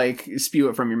free to like spew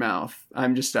it from your mouth.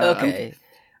 I'm just okay.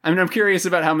 I'm curious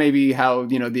about how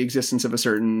the existence of a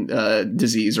certain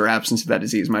disease or absence of that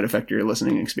disease might affect your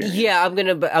listening experience. Yeah, I'm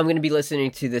gonna be listening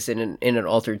to this in an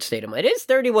altered state of mind. It is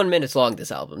 31 minutes long,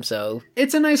 this album, so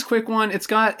it's a nice quick one. It's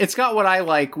got what I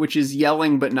like, which is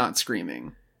yelling but not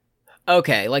screaming.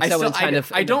 Okay, like someone's kind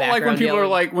of. I don't like when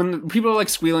people are like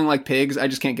squealing like pigs. I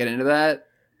just can't get into that.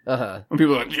 When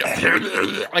people are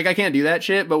like I can't do that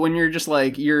shit. But when you're just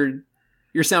like you're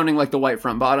sounding like the White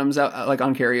Front Bottoms out like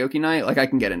on karaoke night, like I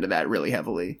can get into that really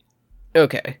heavily.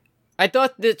 Okay, I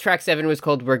thought that track 7 was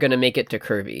called "We're Gonna Make It to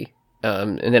Kirby,"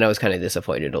 and then I was kind of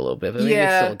disappointed a little bit. But maybe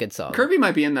it's still a good song. Kirby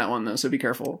might be in that one though, so be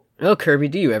careful. Oh, Kirby,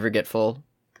 do you ever get full?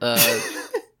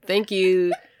 Thank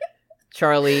you,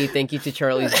 Charlie. Thank you to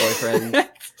Charlie's boyfriend.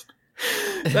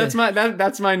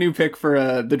 That's my new pick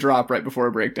for the drop right before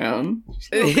a breakdown.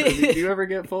 Oh, Kirby, do you ever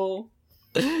get full?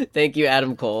 Thank you,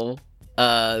 Adam Cole.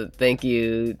 Thank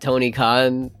you, Tony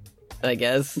Khan, I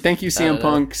guess. Thank you, CM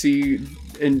Punk.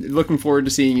 And looking forward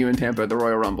to seeing you in Tampa at the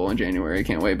Royal Rumble in January.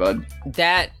 Can't wait, bud.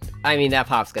 That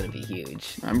pop's gonna be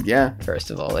huge. Yeah. First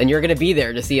of all, and you're gonna be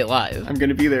there to see it live. I'm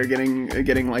gonna be there getting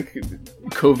like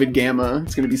COVID gamma.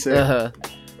 It's gonna be sick.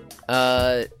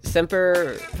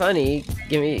 Semper Funny.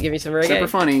 Give me some reggae. Semper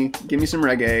Funny. Give me some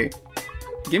reggae.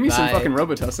 Give me some fucking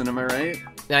Robitussin. Am I right?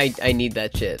 I need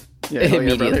that shit. Yeah,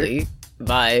 immediately.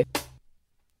 Bye.